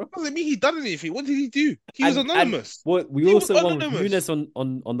wing, bro. Doesn't mean he done anything. What did he do? He was And anonymous. we He was also won with anonymous. Nunes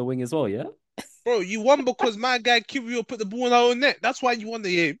on the wing as well, yeah? Bro, you won because my guy Kivio put the ball in our own net. That's why you won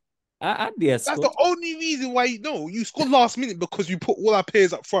the game. And yeah, That's the scored. only reason why you scored last minute because you put all our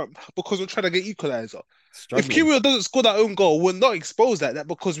players up front because we're trying to get equalizer. If Struggling, Kiwior doesn't score that own goal, we're not exposed like that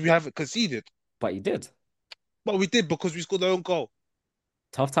because we haven't conceded. but he did. But we did because we scored our own goal.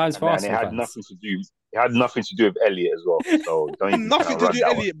 Tough times for and it Arsenal had fans. nothing to do. It had nothing to do with Elliot as well. So don't And even try nothing and to run do,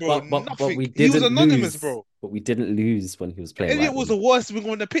 that one. Elliot, bro. But Nothing. we He was didn't anonymous, lose. bro. But we didn't lose when he was playing right Elliot was wing. the worst winger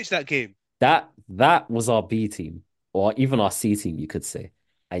on the pitch that game. That was our B team, or even our C team, you could say.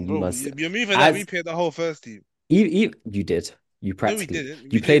 And you Bro, must, you're moving like we as played the whole first team. you did, you No, we practically, didn't.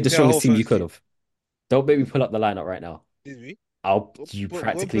 you We played didn't the play our whole strongest team you first could team. have. Don't make me pull up the lineup right now. Did we? You Go and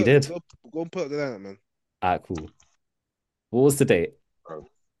practically did. go and put up the lineup, man. Cool. What was the date? Bro.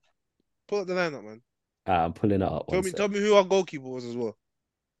 Put up the lineup, man. I'm pulling it up. One Tell sec. me who our goalkeeper was as well.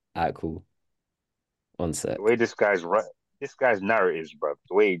 Cool. One The sec. way this guy's narratives, bro.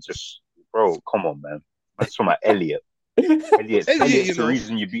 The way he just, bro, come on, man. That's from my Elliot. Elliot, Elliot's the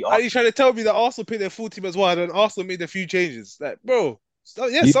reason you beat and he's Arsenal. trying to tell me that Arsenal played their full team as well, and Arsenal made a few changes. Like, bro,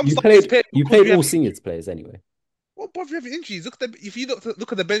 You some you stuff is played played you because played we have. all senior players anyway. What, bro, if we have injuries? If you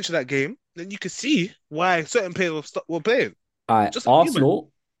look at the bench of that game, then you can see why certain players were playing. All right, Just like human.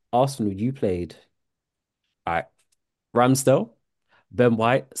 Arsenal, you played. All right, Ramsdale, Ben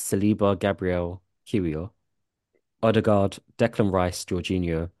White, Saliba, Gabriel, Kiwior, Odegaard, Declan Rice,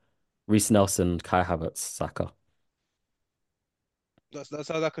 Jorginho, Reece Nelson, Kai Havertz, Saka. That sounds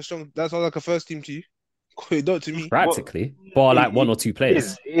like a strong. That sounds like a first team to you. Not to me. Well, Practically, bar like one it, or two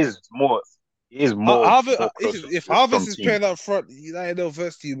players. it is more, more closer If to a strong Harvest is team. playing up front, United no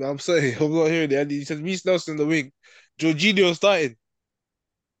first team. I'm sorry, I'm not hearing it. And he said Reece Nelson in the wing, Jorginho starting.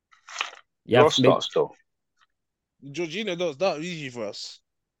 You Your have maybe starts though. Jorginho don't start usually for us.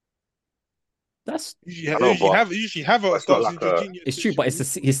 that's I know, Usually have but a it's not starts in like a Jorginho. it's true, but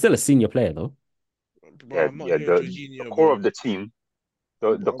he's still a senior player though. Bro, I'm not hearing the Jorginho, core bro. of the team.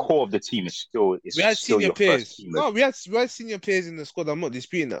 The core of the team We had is still senior your first players. teamers. No, we had senior players in the squad. I'm not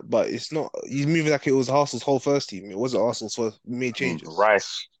disputing that, but it's not. He's moving like it was Arsenal's whole first team. It wasn't Arsenal's first. We made I mean, changes.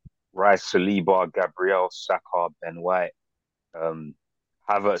 Saliba, Gabriel, Saka, Ben White, um,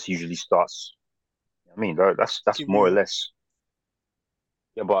 Havertz usually starts. I mean, that's Give more or you less.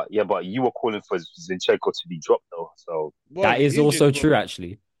 Yeah, but you were calling for Zinchenko to be dropped though. So Bro, That he's is also injured, true, bro.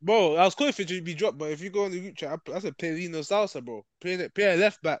 actually. Bro, I was calling for it to be dropped, but if you go on the group chat, I said play Lino Salsa, bro. Play a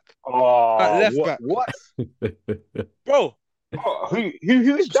left back. At oh, left back. what? Bro, Oh,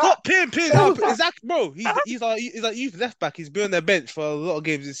 who is that? stop playing Who up. is that? Exactly, bro. He's our youth left back. He's been on the bench for a lot of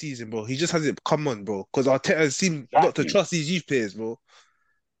games this season, bro. He just hasn't come on, bro. Because Arteta seemed not to Exactly. trust these youth players, bro.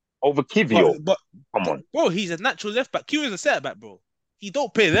 Over Kivio. Come But on. bro, he's a natural left back. Q is a centre back, bro. He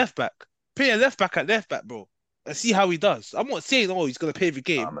don't play left back. Play a left back at left back, bro. And see how he does. I'm not saying he's gonna play every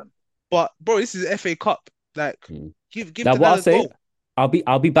Nah, game, man. but bro, this is FA Cup. Like, Mm. give Now, the what guy I'll a say, goal. I'll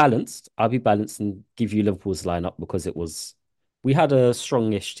be balanced. I'll be balanced and give you Liverpool's lineup because we had a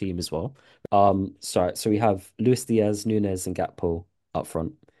strongish team as well. Sorry, so we have Luis Diaz, Nunes, and Gakpo up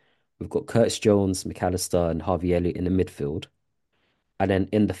front. We've got Curtis Jones, McAllister, and Harvey Elliott in the midfield. And then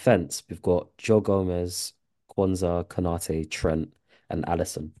in defense, we've got Joe Gomez, Kwanzaa, Konate, Trent, and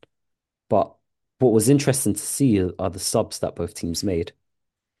Allison. But what was interesting to see are the subs that both teams made.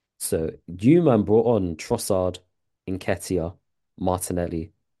 So Newman brought on Trossard, Nketiah,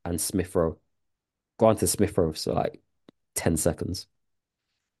 Martinelli, and Smith Rowe. Granted, Smith Rowe, so like 10 seconds.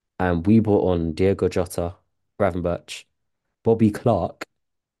 And we brought on Diego Jota, Gravenberch, Bobby Clark,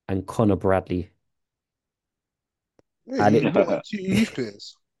 and Connor Bradley. Wait, And you it brought on two youth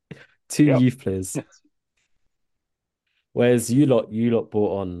players. two Yep. youth players. Whereas you lot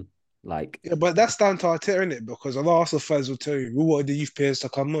brought on like Yeah, but that's down to Arteta, innit? Because a lot of Arsenal fans will tell you we wanted the youth players to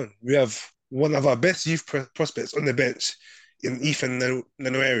come on. We have one of our best youth prospects on the bench in Ethan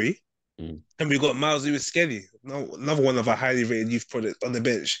Nwaneri, mm, and we got Miles Lewis Skelly, another one of our highly rated youth products on the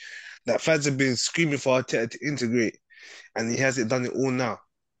bench that fans have been screaming for Arteta to integrate, and he hasn't done it all now.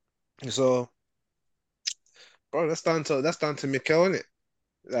 So, bro, that's down to Mikel, innit?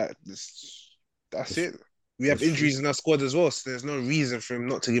 Like that's it's, it. We have it's true. injuries in our squad as well, so there's no reason for him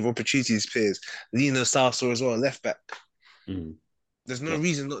not to give opportunities to players. Lino Salsa as well, left back. Mm, There's no yeah.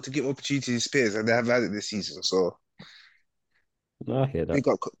 reason not to give opportunities to players, and they have had it this season. So No, I hear that. big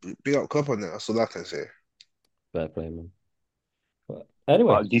up, big up Klopp on that. That's all I can say. Fair play, man. But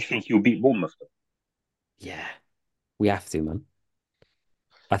anyway, But do you think you'll beat Bournemouth? yeah, we have to, man.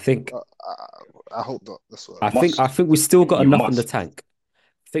 I think I hope not. That's what. Must. I think we still got You enough in the must. tank.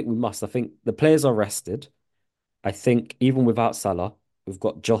 I think we must. I think the players are rested. I think even without Salah, we've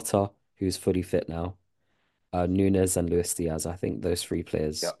got Jota, who's fully fit now, Nunes and Luis Diaz. I think those three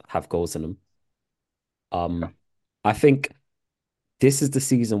Yeah. players have goals in them. Yeah. I think this is the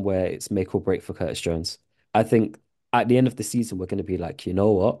season where it's make or break for Curtis Jones. I think at the end of the season, we're going to be like, you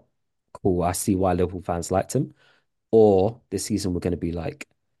know what? cool, I see why Liverpool fans liked him. Or this season we're going to be like,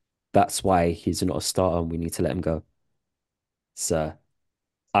 that's why he's not a starter and we need to let him go. So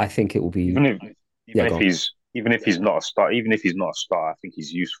I think it will be, Even if yeah, go on. even if he's not a star, I think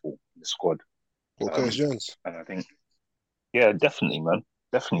he's useful in the squad. Or Curtis Jones. And I think, yeah, definitely, man,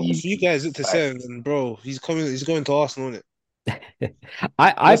 definitely. If you guys look to Like, sell him, then bro, he's going to Arsenal, isn't it?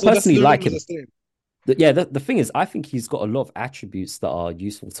 I That's personally the like rumors him. are saying. Yeah, the thing is, I think he's got a lot of attributes that are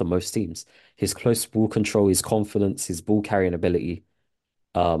useful to most teams. His close ball control, his confidence, his ball carrying ability,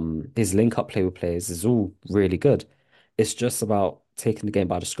 his link up play with players is all really good. It's just about taking the game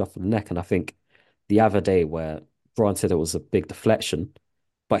by the scruff of the neck. And I think the other day, where granted it was a big deflection,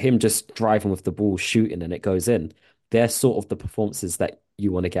 but him just driving with the ball, shooting, and it goes in, they're sort of the performances that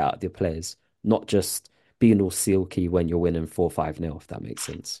you want to get out of your players, not just being all silky when you're winning 4-5-0, if that makes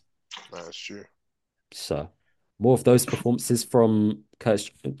sense. That's true. So more of those performances from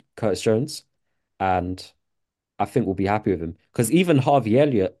Curtis Jones, and I think we'll be happy with him. Because even Harvey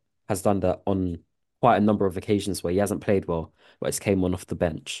Elliott has done that on quite a number of occasions where he hasn't played well, but he's came on off the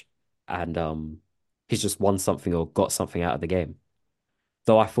bench and he's just won something or got something out of the game.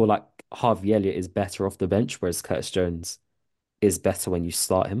 Though I feel like Harvey Elliott is better off the bench, whereas Curtis Jones is better when you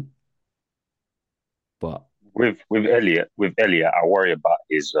start him. But with Elliot, I worry about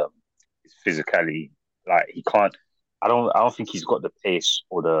his physicality. Like he can't. I don't think he's got the pace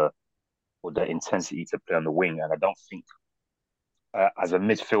or the intensity to play on the wing, and I don't think as a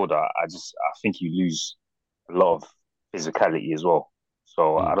midfielder, I think you lose a lot of physicality as well.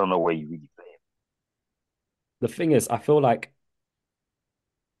 So I mm, don't know where you really play the thing is, I feel like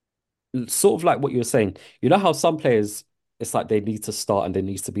sort of like what you were saying. You know how some players, it's like they need to start and they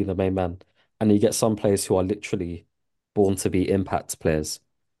need to be the main man, and you get some players who are literally born to be impact players.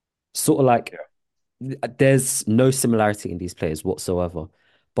 Sort of like him. there's no similarity in these players whatsoever.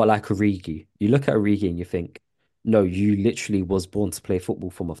 But like Origi, you look at Origi and you think, no, you literally was born to play football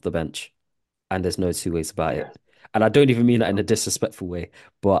from off the bench, and there's no two ways about Yeah, it. And I don't even mean that in a disrespectful way,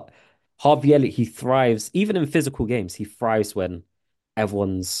 but Harvey Elliott, he thrives even in physical games. He thrives when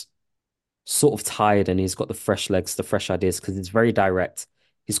everyone's sort of tired and he's got the fresh legs, the fresh ideas, because it's very direct.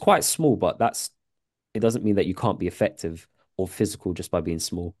 He's quite small, but it doesn't mean that you can't be effective or physical just by being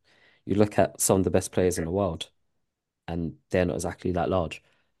small. You look at some of the best players in yeah, the world, and they're not exactly that large.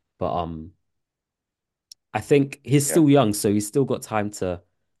 But I think he's yeah, still young, so he's still got time to,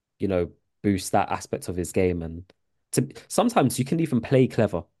 you know, boost that aspect of his game. And sometimes you can even play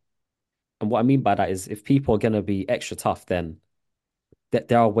clever. And what I mean by that is if people are gonna be extra tough, then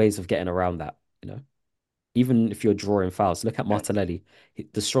there are ways of getting around that, you know. Even if you're drawing fouls, look at yeah, Martinelli.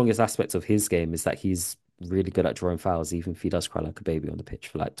 The strongest aspect of his game is that he's really good at drawing fouls, even if he does cry like a baby on the pitch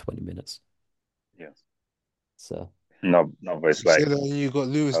for like 20 minutes. yeah. So No, no, but it's You say like that and you got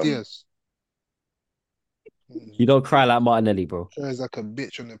Luis um, Diaz. you don't cry like Martinelli, bro. Cries like a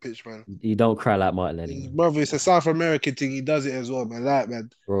bitch on the pitch, man. You don't cry like Martinelli, man. Brother, it's a South American thing. He does it as well, man. Like, man.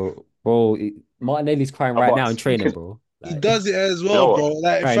 Bro, Martinelli's crying right but now in training, speaking, bro. He Like, does it as you know well, what, bro.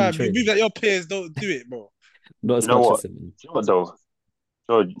 Like, crying in fam, you move training. that your peers don't do it, bro. Not you as know much what, as him. you know what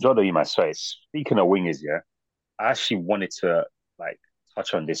though, Jordan, you might say. Speaking of wingers, yeah, I actually wanted to like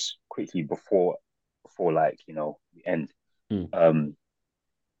touch on this quickly before like the end. Mm. Um,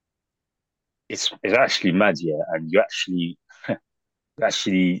 it's actually mad, yeah, and you actually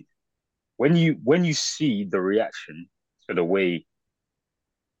when you see the reaction to the way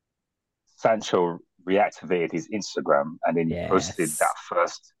Sancho reactivated his Instagram and then he posted that Yes.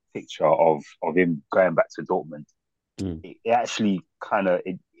 first picture of him going back to Dortmund, Mm. it actually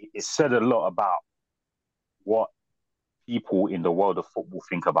it said a lot about what people in the world of football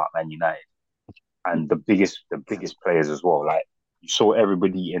think about Man United and the biggest players as well. Like you saw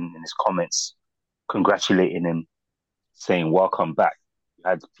everybody in his comments congratulating him, saying welcome back. You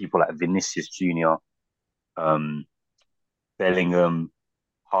had people like Vinicius Jr., um, Bellingham,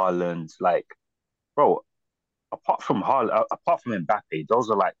 Haaland, like bro. Apart from Mbappe, those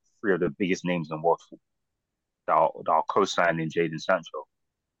are like three of the biggest names in world football that are co-signing Jadon Sancho.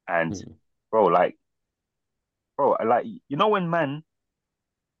 And Mm. bro, like like when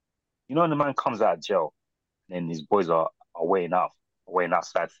the man comes out of jail and his boys are waiting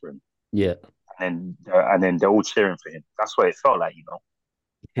outside for him, Yeah, and then they're all cheering for him. That's what it felt like,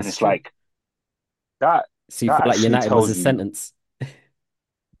 And it's it's true. like that So you that feel like actually United was tells a you sentence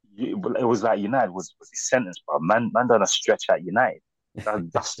it was like United was his sentence, bro. Man done a stretch at United.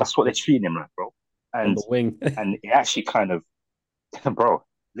 That's what they're treating him like, bro. on And the wing. and it actually kind of, bro,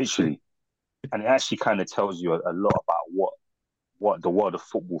 literally, and it actually kind of tells you a lot about what the world of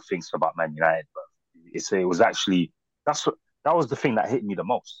football thinks about Man United. But it was actually that's what that was the thing that hit me the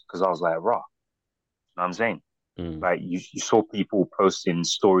most because I was like, "Rah," you know what I'm saying? Mm. Like you saw people posting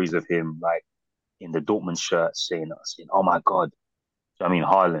stories of him like in the Dortmund shirt saying, "Oh my God." I mean,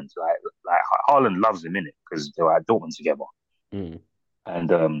 Haaland, like Haaland loves him in it because they were at Dortmund together, Mm.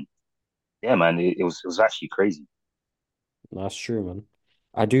 and yeah, man, it was actually crazy. That's true, man.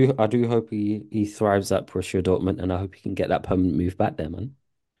 I do hope he thrives at Borussia Dortmund, and I hope he can get that permanent move back there, man.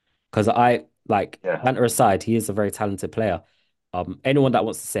 Because I like Yeah, banter aside, he is a very talented player. Anyone that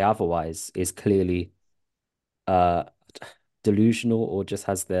wants to say otherwise is clearly uh delusional or just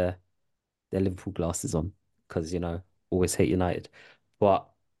has their Liverpool glasses on because always hate United. But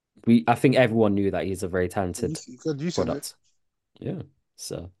I think everyone knew that he's a very You, talented you said it. product. Yeah.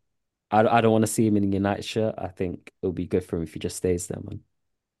 So I don't want to see him in a United shirt. I think it'll be good for him if he just stays there, man.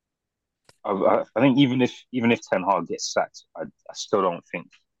 I think even if Ten Hag gets sacked, I still don't think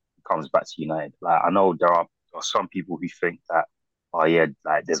he comes back to United. Like I know there are some people who think that, oh yeah,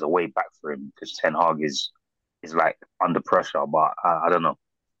 like there's a way back for him because Ten Hag is like under pressure, but I don't know.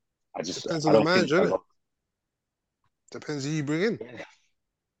 Depends I on the don't think manager, a innit? lot. Depends who you bring in. Yeah,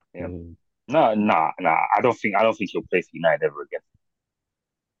 yeah. Mm. No, no. I don't think he'll play for United ever again.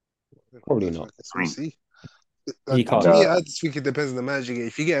 Probably I not. guess I we'll mean, see. He and To can't. me, I just think it depends on the manager.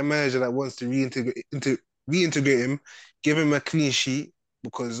 If you get a manager that wants to reintegrate him, give him a clean sheet,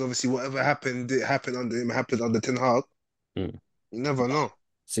 because obviously whatever happened, it happened under him, it happened under Ten Hag. Mm. You never know.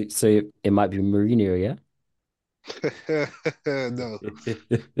 So it might be Mourinho, yeah? No.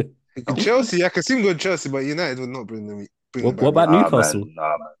 Chelsea, I can see him go to Chelsea, but United would not bring him What back, about mate. nah, man, Newcastle?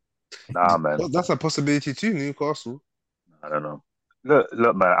 nah, man, nah, man. Well, that's a possibility too, Newcastle. I don't know.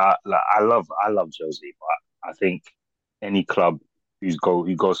 Look, man. I love Jose, but I think any club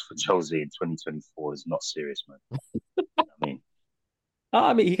who goes for Jose in 2024 is not serious, man. I mean,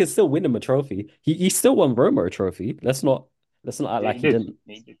 I mean, he can still win him a trophy. He still won Roma a trophy. Let's not act yeah, like he he did. didn't,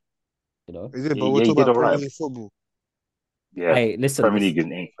 He did. you know. Is it? Yeah, But we're yeah, he talking did about all right. Premier League football. Yeah, Hey, listen, Premier League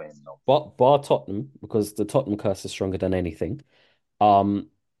ain't for him, no. bar Tottenham, because the Tottenham curse is stronger than anything.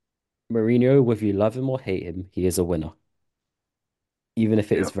 Um, Mourinho, whether you love him or hate him, he is a winner, even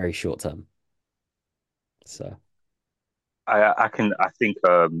if it is Yeah, very short term. So, I think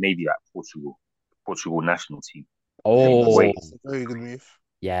maybe like Portugal national team. I think the oh, way, That's a very good move.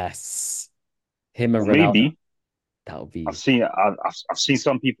 yes, him and or Ronaldo, maybe that would I've be. seen I've seen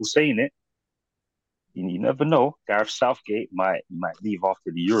some people saying it. You never know. Gareth Southgate might leave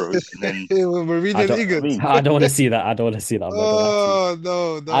after the Euros, and then Well, I Mourinho and don't, you know what I England. mean. I don't want to see that. I don't want to see that. I'm not gonna lie to you. Oh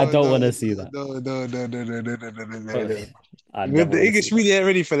no, I no, don't no, want to see that. no, no, no, no, no, no, no, no, no, no, no. I With never the want to see English really ain't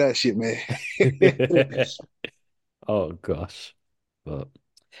ready for that shit, man. that. Oh gosh. But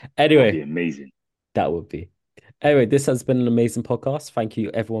That would be anyway, amazing. that would be. Anyway, this has been an amazing podcast. Thank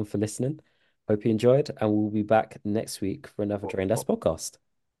you everyone for listening. Hope you enjoyed, and we'll be back next week for another Drain Less podcast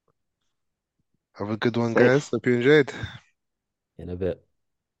Have a good one, guys. Safe Hope you enjoyed. in a bit.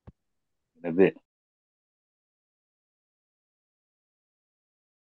 in a bit.